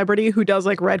viral celebrity who does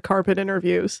like red carpet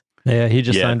interviews. Yeah, he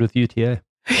just signed with UTA.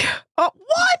 Oh,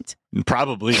 what?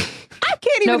 Probably. I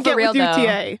can't even for get real, with though.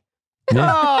 UTA.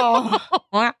 Yeah.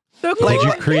 Oh. Did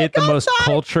you create the most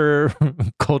culture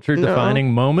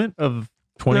defining moment of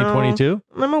 2022?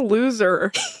 No, I'm a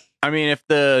loser. I mean, if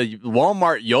the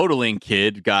Walmart yodeling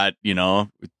kid got it, Oh,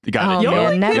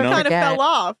 Yodeling man, kid never kind of forget. fell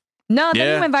off. No, then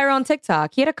Yeah. he went viral on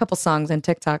TikTok. He had a couple songs on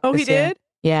TikTok. Oh, this he year. did?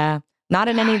 Yeah. Not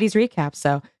in any of these recaps.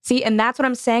 So, see, and that's what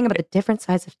I'm saying about the different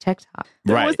sides of TikTok.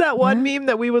 There was that one meme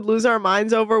that we would lose our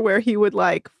minds over where he would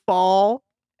like fall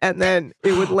and then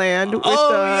it would land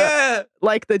with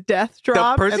like the death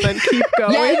drop and then keep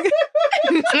going.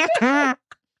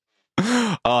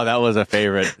 Oh, that was a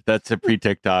favorite. That's a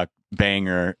pre-TikTok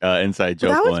banger inside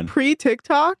joke That was one.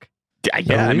 pre-TikTok?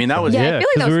 Yeah, I mean, that was... Yeah, I feel like that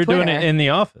because we was were doing Twitter. it in the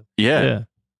office. Yeah.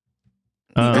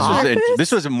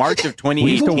 This was in March of 2018.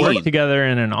 We used to work together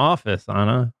in an office,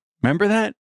 Anna. Remember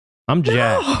that? I'm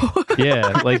Jack.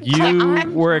 Yeah, like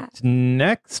you worked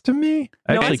next to me.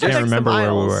 I No, actually it's just can't remember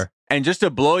where we were. And just to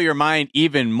blow your mind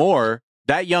even more,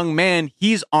 that young man,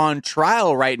 he's on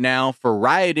trial right now for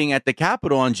rioting at the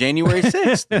Capitol on January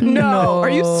 6th. No. Are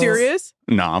you serious?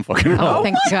 No, I'm fucking Oh, wrong.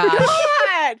 thank gosh.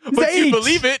 God. But you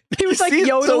believe it. He was like See, it's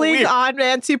so yodeling weird. on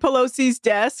Nancy Pelosi's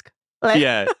desk. Like,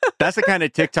 Yeah, that's the kind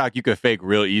of TikTok you could fake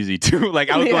real easy too. Like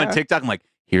I was going Yeah. TikTok, I'm like,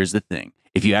 here's the thing.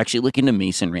 if you actually look into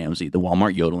Mason Ramsey, the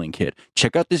Walmart yodeling kid,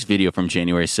 check out this video from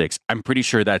January 6th. I'm pretty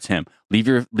sure that's him. Leave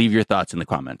your thoughts in the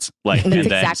comments. Like, That's and then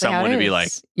exactly how someone it to be is.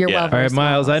 like, You're yeah. well All right, versed,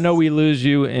 Miles, I know we lose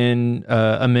you in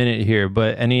a minute here,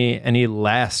 but any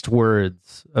last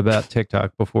words about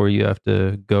TikTok before you have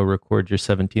to go record your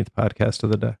 17th podcast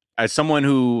of the day? As someone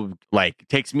who like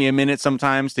takes me a minute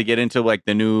sometimes to get into like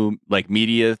the new like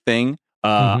media thing,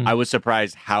 I was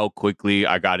surprised how quickly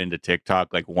I got into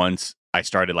TikTok. Like once I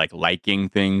started like liking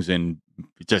things and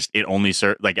just it only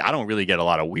like I don't really get a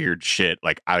lot of weird shit.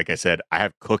 Like I said, I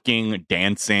have cooking,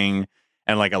 dancing,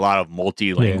 and like a lot of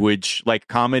multi-language like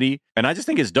comedy, and I just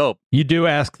think it's dope. You do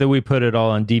ask that we put it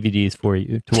all on DVDs for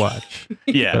you to watch.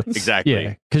 Yeah, exactly.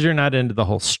 Yeah, because you're not into the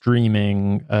whole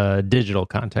streaming digital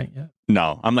content yet.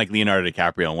 No, I'm like Leonardo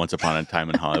DiCaprio on Once Upon a Time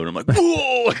in Hollywood. I'm like,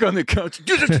 whoa, like on the couch,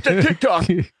 TikTok.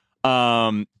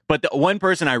 But the one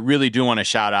person I really do want to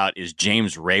shout out is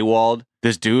James Raywald,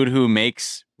 this dude who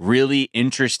makes really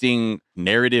interesting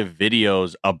narrative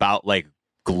videos about like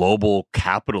global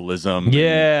capitalism.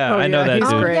 Yeah, I know that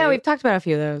dude. Oh, yeah, we've talked about a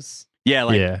few of those. Yeah,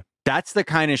 like that's the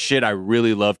kind of shit I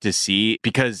really love to see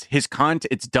because his content,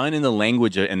 it's done in the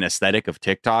language and aesthetic of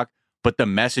TikTok, but the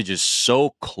message is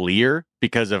so clear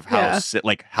because of how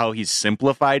like how he's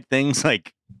simplified things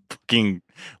like fucking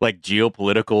like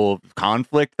geopolitical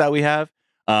conflict that we have.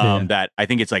 That I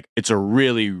think it's a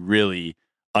really, really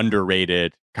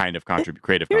underrated kind of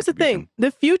creative. Here's the thing: the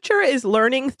future is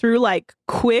learning through like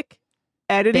quick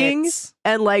editing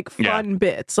and like fun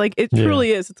bits. Like it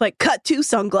truly is. It's like cut to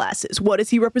sunglasses. What does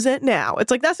he represent now?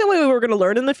 It's like that's the only way we're going to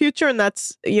learn in the future, and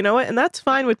that's and that's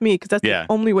fine with me because that's the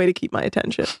only way to keep my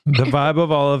attention. The vibe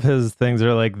of all of his things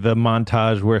are like the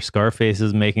montage where Scarface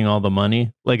is making all the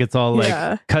money. Like it's all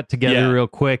like cut together real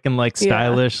quick and like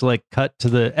stylish, like cut to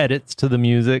the edits to the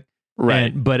music.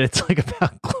 Right. But it's like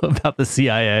about the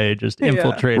CIA just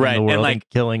infiltrating the world and, like,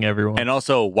 killing everyone. And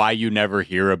also why you never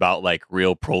hear about like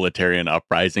real proletarian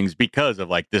uprisings because of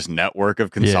like this network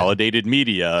of consolidated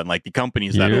media and like the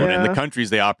companies that own it and the countries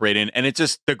they operate in. And it's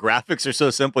just the graphics are so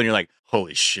simple and you're like,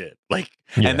 holy shit. Like,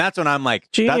 and that's when I'm like,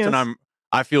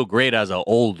 I feel great as an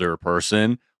older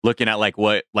person looking at like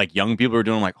what like young people are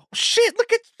doing. I'm like, oh shit,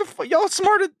 look at y'all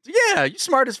smart. Yeah, you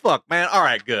smart as fuck, man. All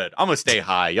right, good. I'm gonna stay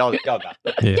high. Y'all got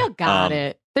it. Y'all got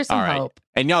it. There's some hope.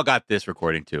 And y'all got this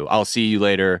recording too. I'll see you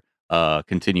later.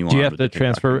 Continue on. Do you have to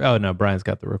transfer? Oh no, Brian's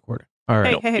got the recording. All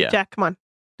right. Hey, Jack, come on.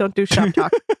 Don't do shop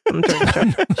talk. I'm doing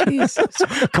the show. Jesus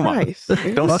Christ.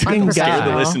 Don't scare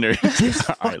the listeners.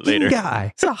 All right, later.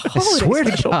 Guy. It's a holiday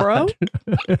special, bro.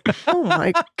 Oh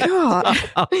my God.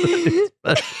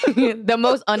 The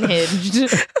most unhinged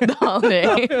the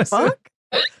holiday. Fuck?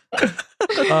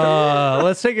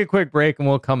 Let's take a quick break and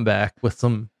we'll come back with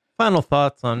some final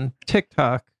thoughts on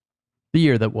TikTok, the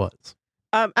year that was.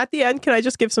 At the end, can I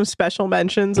just give some special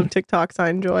mentions of TikToks I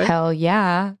enjoy? Hell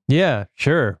yeah. Yeah,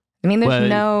 sure. I mean, there's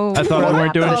no. I thought we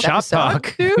weren't doing shop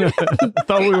talk. I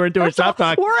thought we weren't doing shop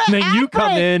talk. And then you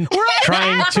come in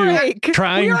trying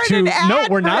to. No,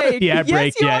 we're not at the ad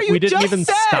break yet. We didn't even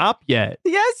stop yet.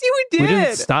 Yes, you did. We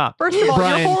didn't stop. First of all,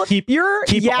 Brian, keep all of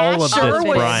this, was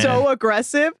Brian. so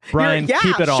aggressive. Brian,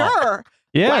 keep it all. Sure.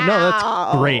 Yeah, no,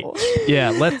 that's great. Yeah,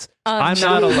 let's. I'm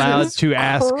not allowed to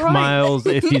ask Miles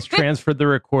if he's transferred the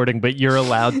recording, but you're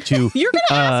allowed to. You're going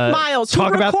to ask Miles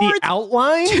talk about the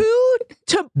outline. 2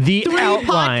 to the 3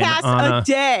 outline, podcasts Anna. a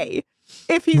day.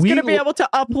 If he's going to be able to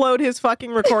upload his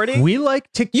fucking recording. We like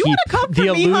to keep the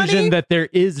illusion that there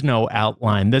is no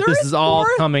outline, that this is all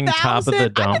coming top of the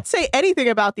dome. I didn't say anything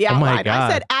about the outline. Oh my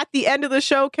God. I said at the end of the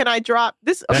show, can I drop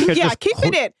this? Keep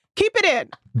it in. Keep it in.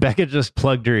 Becca just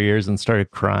plugged her ears and started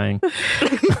crying.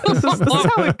 This is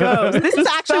how it goes. This is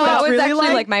actually that was really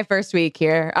actually like my first week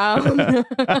here.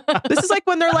 This is like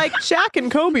when they're like Shaq and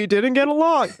Kobe didn't get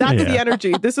along. That's the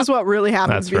energy. This is what really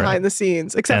happens behind the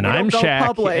scenes. Except and we I'm don't go Shaq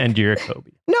public. and you're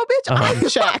Kobe. No, bitch, I'm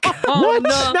Shaq. What?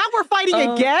 No. Now we're fighting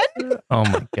again? Oh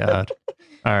my God.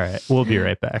 All right, we'll be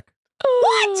right back.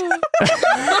 What?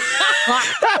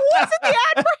 That wasn't the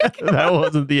ad break. That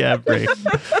wasn't the ad break.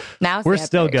 Now we're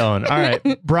still going. All right,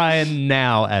 Brian,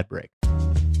 now ad break.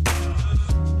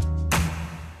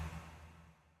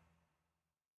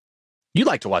 You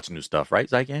like to watch new stuff, right,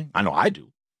 Zygang? I know I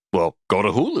do. Well, go to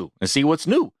Hulu and see what's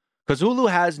new. Because Hulu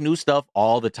has new stuff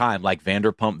all the time, like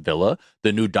Vanderpump Villa,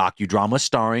 the new docudrama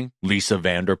starring Lisa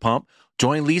Vanderpump.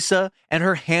 Join Lisa and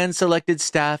her hand-selected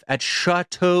staff at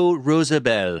Chateau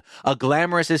Rosabelle, a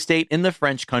glamorous estate in the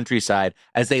French countryside,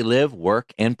 as they live,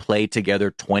 work, and play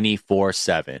together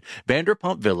 24/7.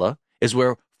 Vanderpump Villa is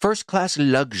where first-class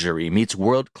luxury meets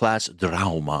world-class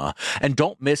drama. And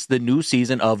don't miss the new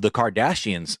season of The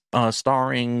Kardashians,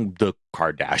 starring the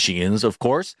Kardashians, of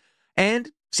course,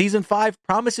 And Season 5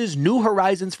 promises new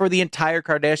horizons for the entire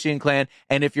Kardashian clan.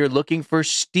 And if you're looking for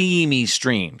steamy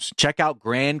streams, check out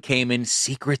Grand Cayman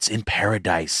Secrets in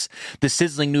Paradise, the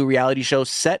sizzling new reality show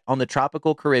set on the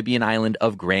tropical Caribbean island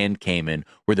of Grand Cayman,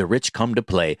 where the rich come to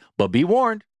play. But be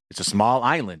warned, it's a small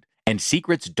island, and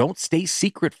secrets don't stay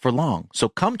secret for long. So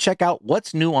come check out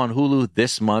what's new on Hulu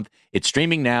this month. It's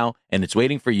streaming now, and it's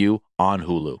waiting for you on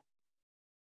Hulu.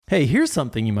 Hey, here's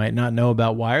something you might not know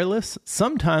about wireless.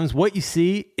 Sometimes what you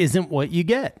see isn't what you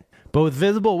get. But with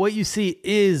Visible, what you see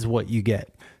is what you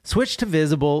get. Switch to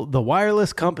Visible, the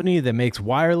wireless company that makes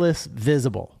wireless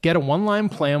visible. Get a one-line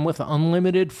plan with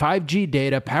unlimited 5G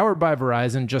data powered by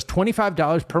Verizon, just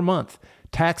 $25 per month.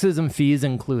 Taxes and fees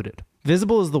included.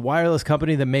 Visible is the wireless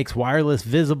company that makes wireless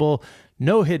visible.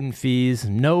 No hidden fees,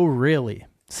 no really.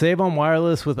 Save on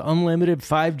wireless with unlimited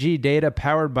 5G data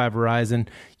powered by Verizon.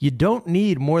 You don't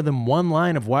need more than one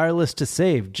line of wireless to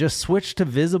save. Just switch to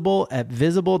Visible at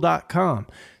Visible.com.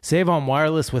 Save on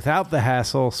wireless without the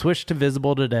hassle. Switch to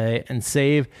Visible today and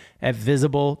save at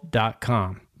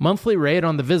Visible.com. Monthly rate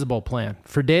on the Visible plan.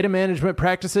 For data management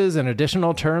practices and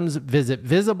additional terms, visit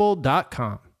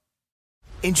Visible.com.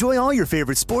 Enjoy all your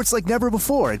favorite sports like never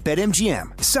before at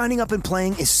BetMGM. Signing up and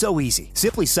playing is so easy.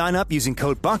 Simply sign up using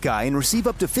code Buckeye and receive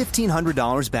up to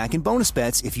 $1,500 back in bonus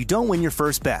bets if you don't win your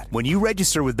first bet. When you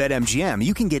register with BetMGM,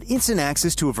 you can get instant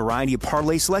access to a variety of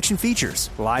parlay selection features,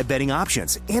 live betting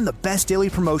options, and the best daily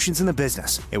promotions in the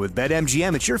business. And with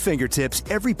BetMGM at your fingertips,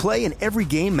 every play and every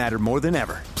game matter more than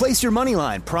ever. Place your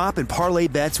moneyline, prop, and parlay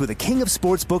bets with the king of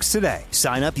sportsbooks today.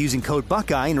 Sign up using code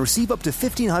Buckeye and receive up to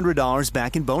 $1,500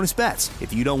 back in bonus bets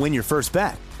if you don't win your first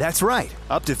bet. That's right,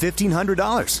 up to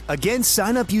 $1,500. Again,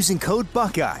 sign up using code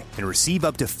Buckeye and receive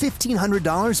up to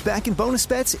 $1,500 back in bonus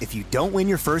bets if you don't win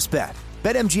your first bet.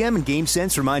 BetMGM and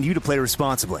GameSense remind you to play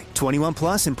responsibly. 21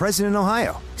 plus and present in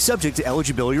Ohio. Subject to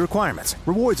eligibility requirements.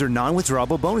 Rewards are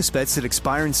non-withdrawable bonus bets that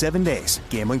expire in 7 days.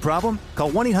 Gambling problem?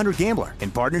 Call 1-800-GAMBLER in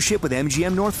partnership with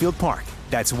MGM Northfield Park.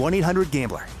 That's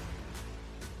 1-800-GAMBLER.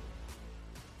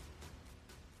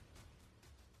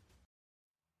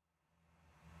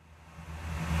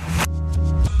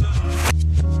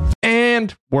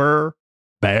 And we're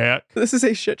back. This is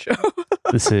a shit show.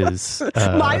 This is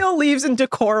Mile leaves and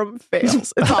decorum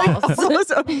fails. It's like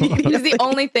follows immediately. It's the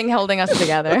only thing holding us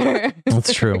together.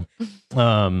 That's true.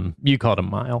 You called him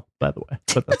Mile, by the way,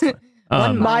 but that's fine.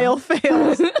 One mile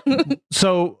fails.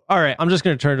 So, all right, I'm just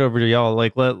going to turn it over to y'all.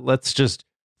 Like, let's just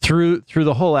through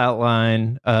the whole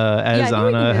outline, as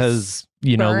Anna has,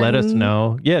 let us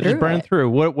know. Yeah, just burn through.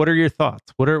 What are your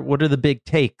thoughts? What are the big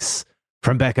takes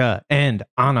from Becca and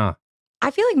Anna? I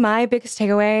feel like my biggest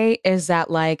takeaway is that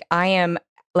like I am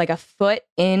like a foot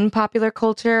in popular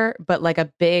culture, but like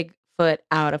a big foot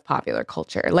out of popular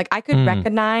culture. Like I could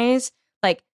recognize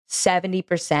like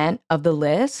 70% of the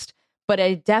list, but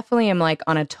I definitely am like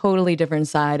on a totally different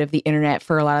side of the internet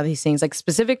for a lot of these things. Like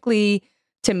specifically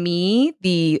to me,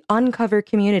 the uncovered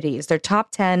communities, their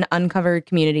top 10 uncovered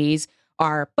communities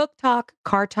are book talk,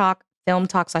 car talk, film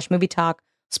talk / movie talk,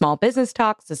 small business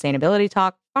talk, sustainability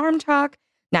talk, farm talk,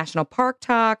 national park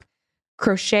talk,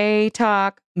 crochet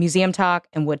talk, museum talk,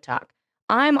 and wood talk.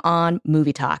 I'm on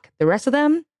movie talk. The rest of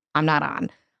them, I'm not on.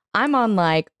 I'm on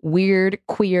like weird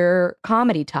queer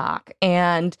comedy talk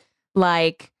and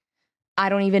like, I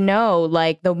don't even know,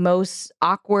 like the most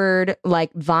awkward,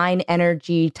 like Vine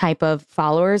energy type of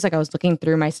followers. Like I was looking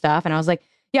through my stuff and I was like,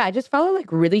 yeah, I just follow like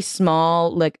really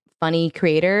small, like funny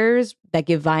creators that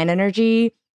give Vine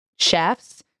energy,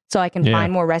 chefs, so I can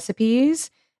find more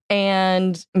recipes.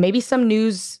 And maybe some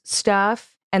news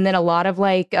stuff, and then a lot of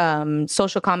like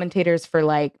social commentators for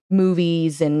like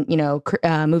movies and,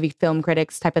 movie film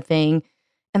critics type of thing.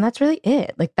 And that's really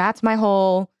it. Like that's my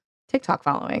whole TikTok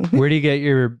following. Where do you get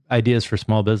your ideas for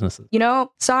small businesses?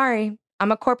 Sorry,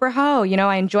 I'm a corporate hoe.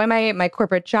 I enjoy my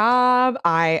corporate job.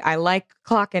 I like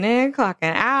clocking in,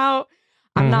 clocking out.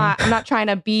 I'm not trying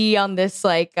to be on this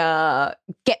like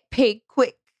get paid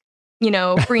quick,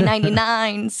 free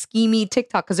 99 schemy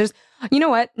TikTok. Because there's,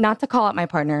 not to call out my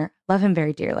partner, love him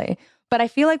very dearly. But I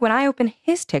feel like when I open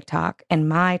his TikTok and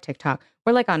my TikTok,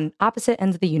 we're like on opposite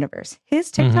ends of the universe. His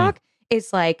TikTok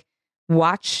is like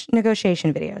watch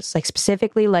negotiation videos, like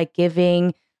specifically like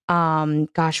giving,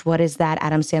 what is that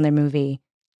Adam Sandler movie?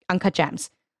 Uncut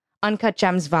Gems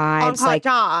vibes.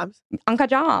 Uncut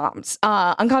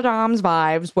Gems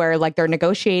vibes where like they're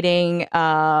negotiating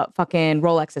fucking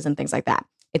Rolexes and things like that.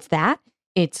 It's that.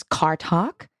 It's car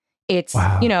talk. It's,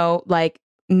 like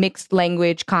mixed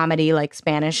language comedy, like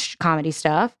Spanish comedy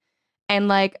stuff. And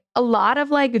like a lot of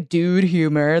like dude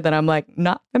humor that I'm like,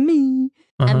 not for me.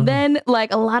 And then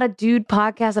like a lot of dude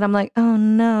podcasts and I'm like, oh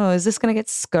no, is this going to get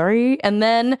scurry? And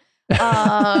then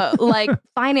like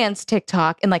finance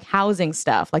TikTok and like housing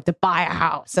stuff, like to buy a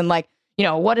house and like, you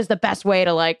know, what is the best way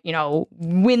to like, you know,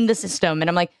 win the system? And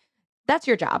I'm like, that's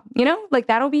your job, you know, like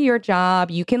that'll be your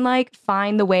job. You can like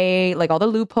find the way, like all the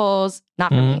loopholes, not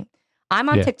for me. I'm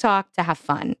on TikTok to have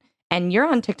fun and you're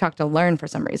on TikTok to learn for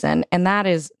some reason. And that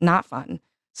is not fun.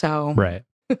 So, right.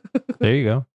 There you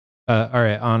go. All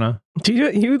right, Anna.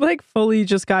 You like fully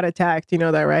just got attacked. You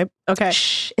know that, right? Okay.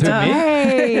 Shh, it's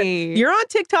okay. You're on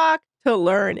TikTok to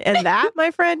learn. And that,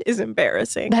 my friend, is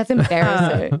embarrassing. That's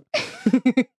embarrassing.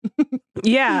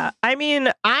 Yeah. I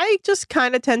mean, I just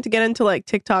kind of tend to get into like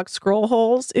TikTok scroll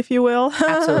holes, if you will.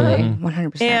 Absolutely.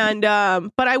 100%. And,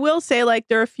 but I will say like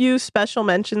there are a few special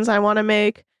mentions I want to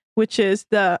make, which is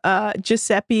the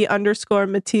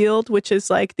Giuseppe_Matilde, which is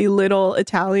like the little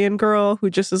Italian girl who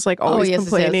just is like always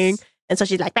complaining. Yes. And so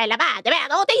she's like, and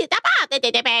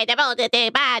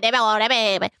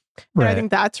I think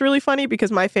that's really funny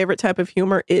because my favorite type of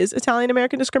humor is Italian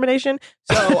American discrimination.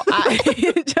 So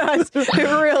it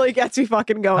really gets me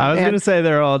fucking going. I was going to say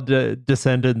they're all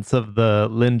descendants of the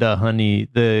Linda Honey,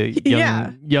 the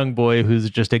young boy who's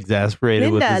just exasperated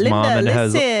with his mom and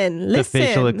has the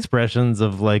facial expressions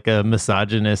of like a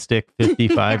misogynistic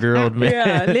 55-year-old man.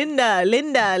 Yeah,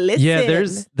 Linda, listen. Yeah,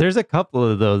 there's a couple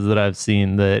of those that I've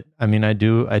seen that, I mean, I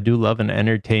do love an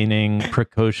entertaining,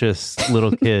 precocious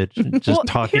little kid just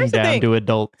talking down to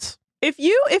adults.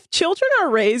 If children are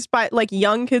raised by like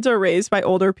young kids are raised by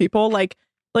older people, like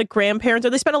grandparents, or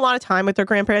they spend a lot of time with their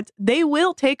grandparents, they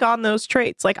will take on those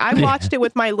traits. Like I watched it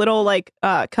with my little like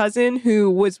cousin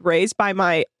who was raised by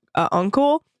my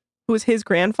uncle, who was his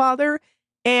grandfather,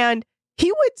 and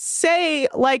he would say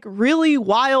like really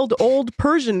wild old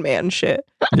Persian man shit.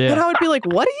 Yeah. And I would be like,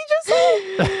 what did he just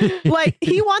say? Like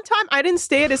one time I didn't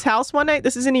stay at his house one night.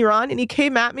 This is in Iran. And he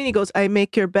came at me and he goes, I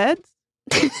make your beds.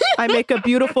 I make a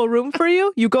beautiful room for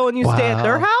you. You go and you stay at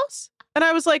their house. And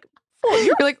I was like,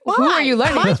 you're like, who are you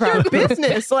learning this from? Mind your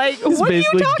business. Like, He's what are you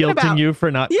basically talking guilting about? you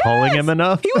for not calling him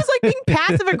enough. He was like being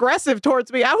passive aggressive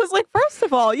towards me. I was like, first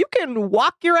of all, you can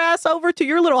walk your ass over to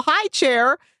your little high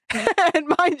chair and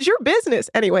mind your business.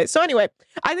 Anyway,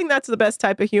 I think that's the best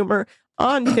type of humor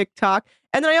on TikTok.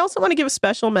 And then I also want to give a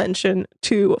special mention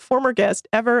to former guest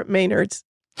Ever Maynard's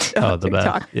the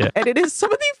TikTok. best. Yeah. And it is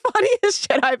some of the funniest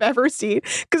shit I've ever seen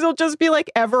because it'll just be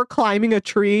like Ever climbing a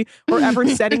tree or Ever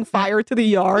setting fire to the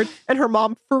yard and her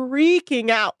mom freaking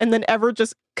out and then Ever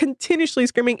just continuously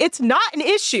screaming, it's not an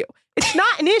issue. It's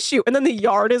not an issue. And then the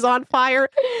yard is on fire.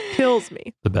 Kills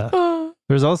me. The best.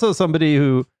 There's also somebody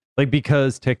who, like,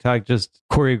 because TikTok just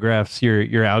choreographs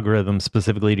your algorithm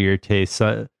specifically to your taste.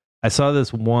 So I saw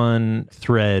this one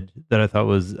thread that I thought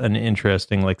was an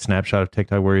interesting like snapshot of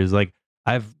TikTok where he's like,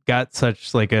 I've got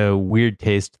such like a weird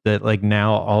taste that like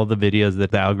now all the videos that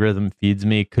the algorithm feeds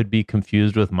me could be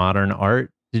confused with modern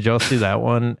art. Did y'all see that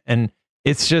one? And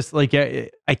it's just like, I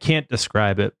can't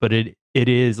describe it, but it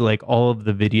is like all of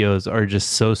the videos are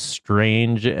just so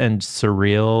strange and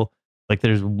surreal. Like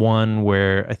there's one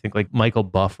where I think like Michael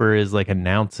Buffer is like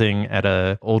announcing at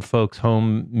a old folks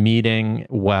home meeting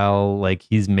while like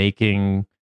he's making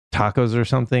tacos or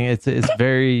something. It's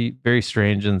very, very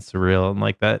strange and surreal. And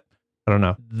like that, I don't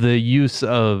know, the use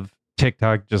of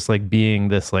TikTok just like being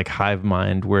this like hive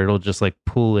mind where it'll just like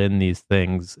pull in these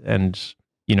things and,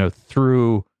 you know,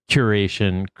 through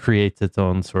curation creates its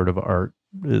own sort of art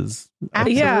is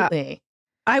absolutely. Yeah.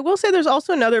 I will say there's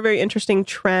also another very interesting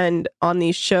trend on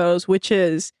these shows,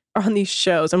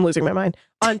 I'm losing my mind,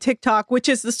 on TikTok, which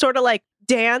is the sort of like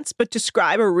dance, but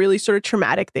describe a really sort of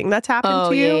traumatic thing that's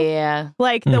happened to you. Yeah.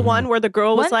 Like the one where the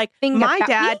girl was like, my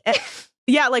dad...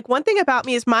 Yeah, like one thing about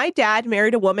me is my dad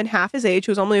married a woman half his age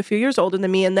who was only a few years older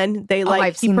than me. And then they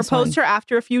he proposed to her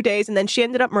after a few days and then she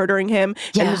ended up murdering him.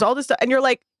 Yeah. And there's all this stuff. And you're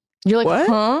like, what?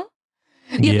 Huh?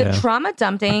 Yeah, the trauma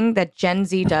dumping that Gen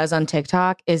Z does on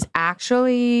TikTok is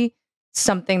actually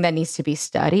something that needs to be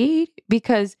studied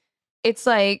because it's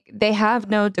like they have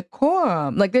no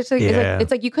decorum. Like there's like,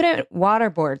 it's like you couldn't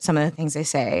waterboard some of the things they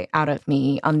say out of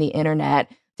me on the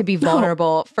internet to be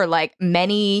vulnerable for like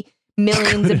many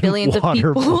millions and billions of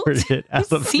people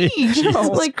to see.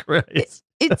 Like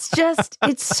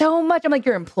it's so much. I'm like,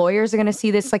 your employers are going to see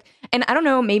this. Like, and I don't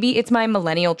know, maybe it's my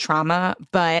millennial trauma,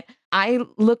 but I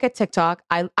look at TikTok.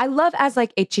 I love as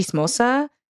like a chismosa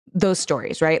those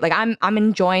stories, right? Like I'm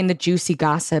enjoying the juicy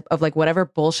gossip of like whatever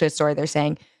bullshit story they're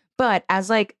saying. But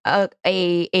as like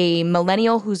a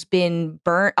millennial who's been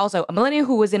burnt, also a millennial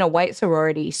who was in a white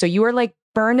sorority, so you were like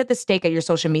burned at the stake at your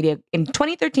social media in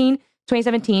 2013.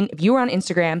 2017, if you were on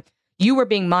Instagram, you were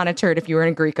being monitored if you were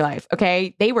in Greek life,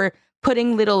 okay? They were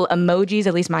putting little emojis,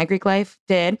 at least my Greek life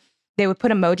did. They would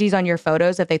put emojis on your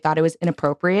photos if they thought it was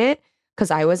inappropriate,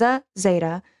 because I was a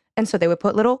Zeta. And so they would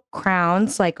put little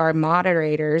crowns, like our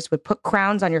moderators would put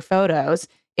crowns on your photos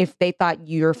if they thought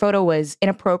your photo was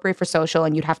inappropriate for social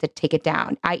and you'd have to take it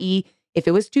down, i.e., if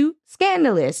it was too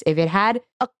scandalous, if it had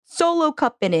a solo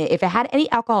cup in it, if it had any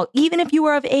alcohol, even if you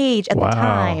were of age at the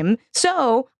time.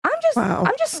 So I'm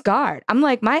just scarred. I'm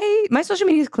like, my social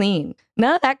media is clean.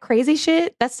 None of that crazy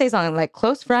shit that stays on like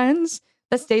close friends,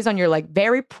 that stays on your like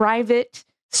very private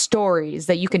stories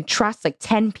that you can trust like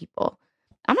 10 people.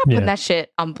 I'm not putting that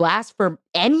shit on blast for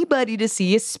anybody to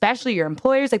see, especially your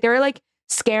employers. Like, they were like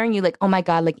scaring you, like, oh my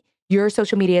God, like your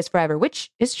social media is forever,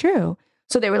 which is true.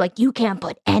 So they were like, you can't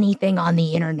put anything on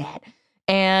the internet.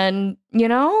 And, you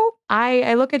know,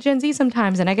 I look at Gen Z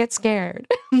sometimes and I get scared.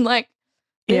 I'm like,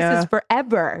 this is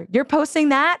forever. You're posting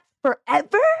that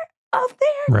forever out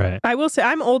there? Right. I will say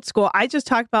I'm old school. I just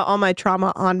talk about all my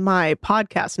trauma on my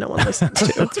podcast no one listens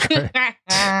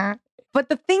to. But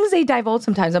the things they divulge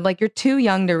sometimes, I'm like, you're too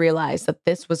young to realize that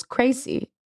this was crazy.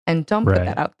 And don't put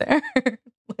that out there.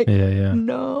 Like,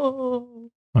 no.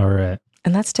 All right.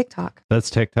 And that's TikTok.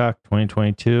 That's TikTok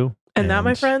 2022. And that,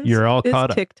 my friends, you're all is caught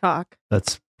up. TikTok.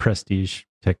 That's prestige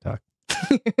TikTok.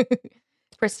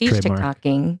 Prestige Trademark.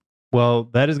 TikToking. Well,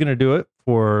 that is going to do it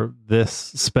for this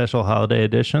special holiday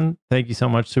edition. Thank you so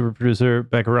much, super producer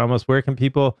Becca Ramos. Where can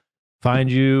people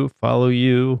find you, follow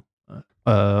you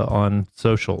on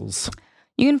socials?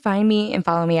 You can find me and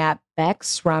follow me at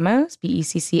Bex Ramos,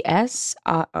 BECCS.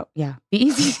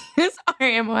 BECCS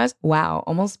RAMOS. Wow,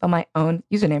 almost spelled my own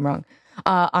username wrong.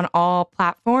 On all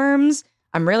platforms.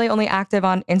 I'm really only active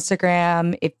on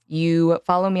Instagram. If you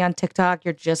follow me on TikTok,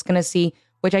 you're just going to see,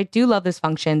 which I do love this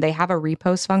function. They have a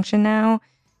repost function now.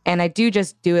 And I do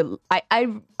just do it. I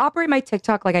operate my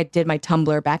TikTok like I did my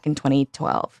Tumblr back in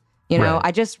 2012. You know,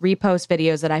 I just repost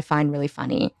videos that I find really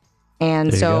funny.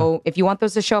 And so if you want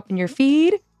those to show up in your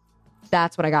feed,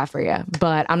 that's what I got for you.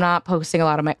 But I'm not posting a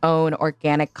lot of my own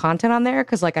organic content on there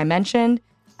because, like I mentioned,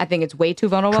 I think it's way too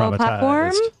vulnerable on a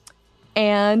platform.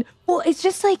 And, well, it's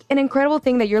just like an incredible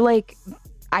thing that you're like,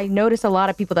 I notice a lot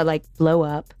of people that like blow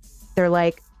up. They're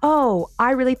like, oh,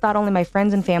 I really thought only my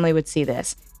friends and family would see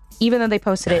this, even though they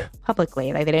posted it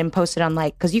publicly. Like, they didn't post it on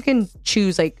like, because you can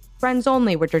choose like friends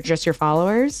only, which are just your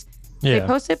followers. Yeah. They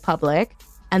post it public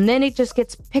and then it just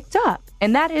gets picked up.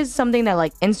 And that is something that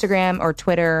like Instagram or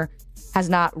Twitter has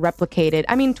not replicated.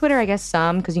 I mean, Twitter, I guess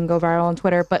some, because you can go viral on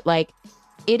Twitter, but like,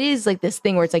 it is like this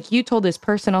thing where it's like you told this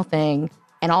personal thing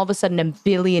and all of a sudden a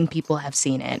billion people have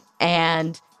seen it.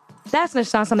 And that's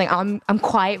just not something I'm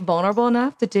quite vulnerable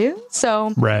enough to do. So,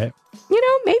 you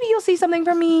know, maybe you'll see something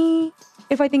from me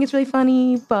if I think it's really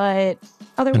funny, but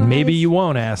otherwise... And maybe you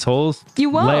won't, assholes.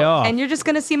 You won't. Lay off. And you're just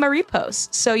going to see my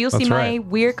reposts. So you'll see my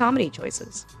weird comedy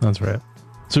choices. That's right.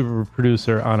 Super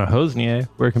producer Anna Hosnier,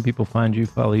 where can people find you,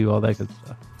 follow you, all that good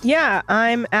stuff? Yeah,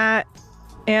 I'm at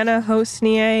Anna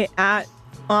Hosnier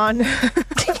on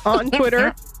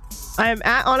Twitter. I'm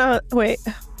at Anna. Wait,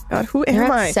 God, who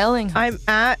am I? I'm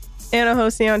at Anna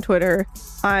Hosnier on Twitter.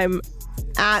 I'm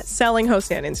at Selling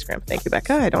Hosnier on Instagram. Thank you,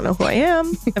 Becca. I don't know who I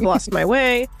am. I've lost my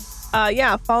way.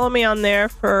 Yeah, follow me on there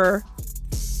for,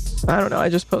 I don't know, I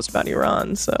just post about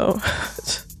Iran, so.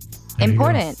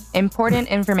 Important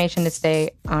information to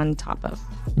stay on top of.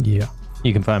 Yeah.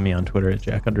 You can find me on Twitter at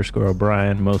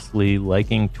Jack_O'Brien, mostly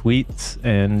liking tweets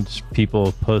and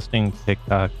people posting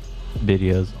TikTok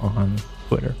videos on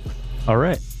Twitter. All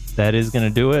right. That is going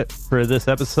to do it for this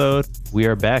episode. We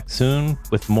are back soon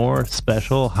with more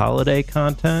special holiday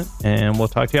content, and we'll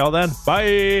talk to y'all then.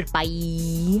 Bye.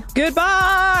 Bye.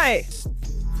 Goodbye.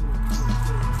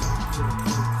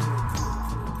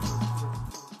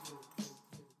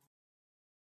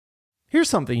 Here's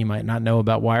something you might not know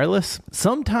about wireless.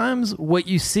 Sometimes what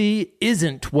you see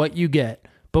isn't what you get.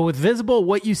 But with Visible,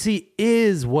 what you see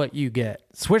is what you get.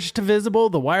 Switch to Visible,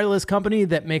 the wireless company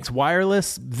that makes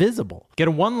wireless visible. Get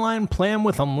a one-line plan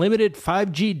with unlimited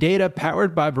 5G data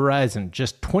powered by Verizon.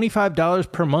 Just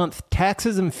 $25 per month,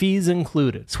 taxes and fees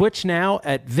included. Switch now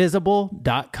at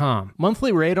Visible.com.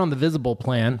 Monthly rate on the Visible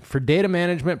plan. For data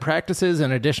management practices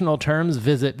and additional terms,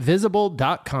 visit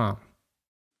Visible.com.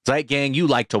 Zeit Gang, you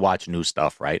like to watch new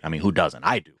stuff, right? I mean, who doesn't?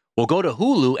 I do. Well, go to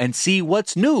Hulu and see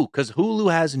what's new, because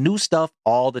Hulu has new stuff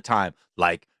all the time,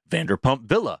 like Vanderpump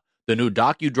Villa, the new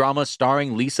docudrama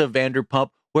starring Lisa Vanderpump,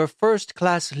 where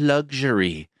first-class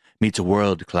luxury meets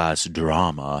world-class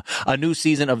drama. A new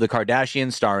season of The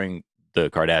Kardashians starring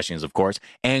the Kardashians, of course,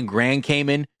 and Grand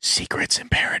Cayman, Secrets in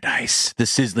Paradise, the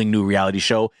sizzling new reality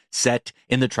show set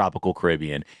in the tropical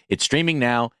Caribbean. It's streaming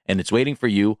now, and it's waiting for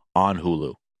you on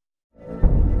Hulu.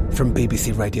 From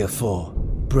BBC Radio 4,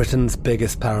 Britain's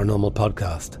biggest paranormal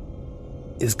podcast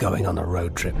is going on a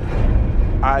road trip.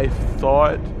 I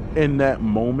thought in that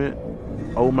moment,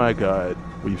 oh my God,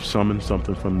 we've summoned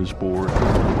something from this board.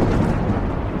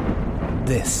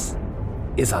 This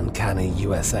is Uncanny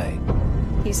USA.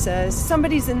 He says,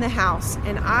 somebody's in the house,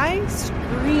 and I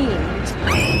screamed.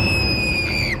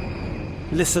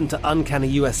 Listen to Uncanny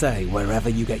USA wherever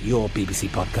you get your BBC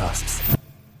podcasts,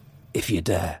 if you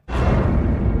dare.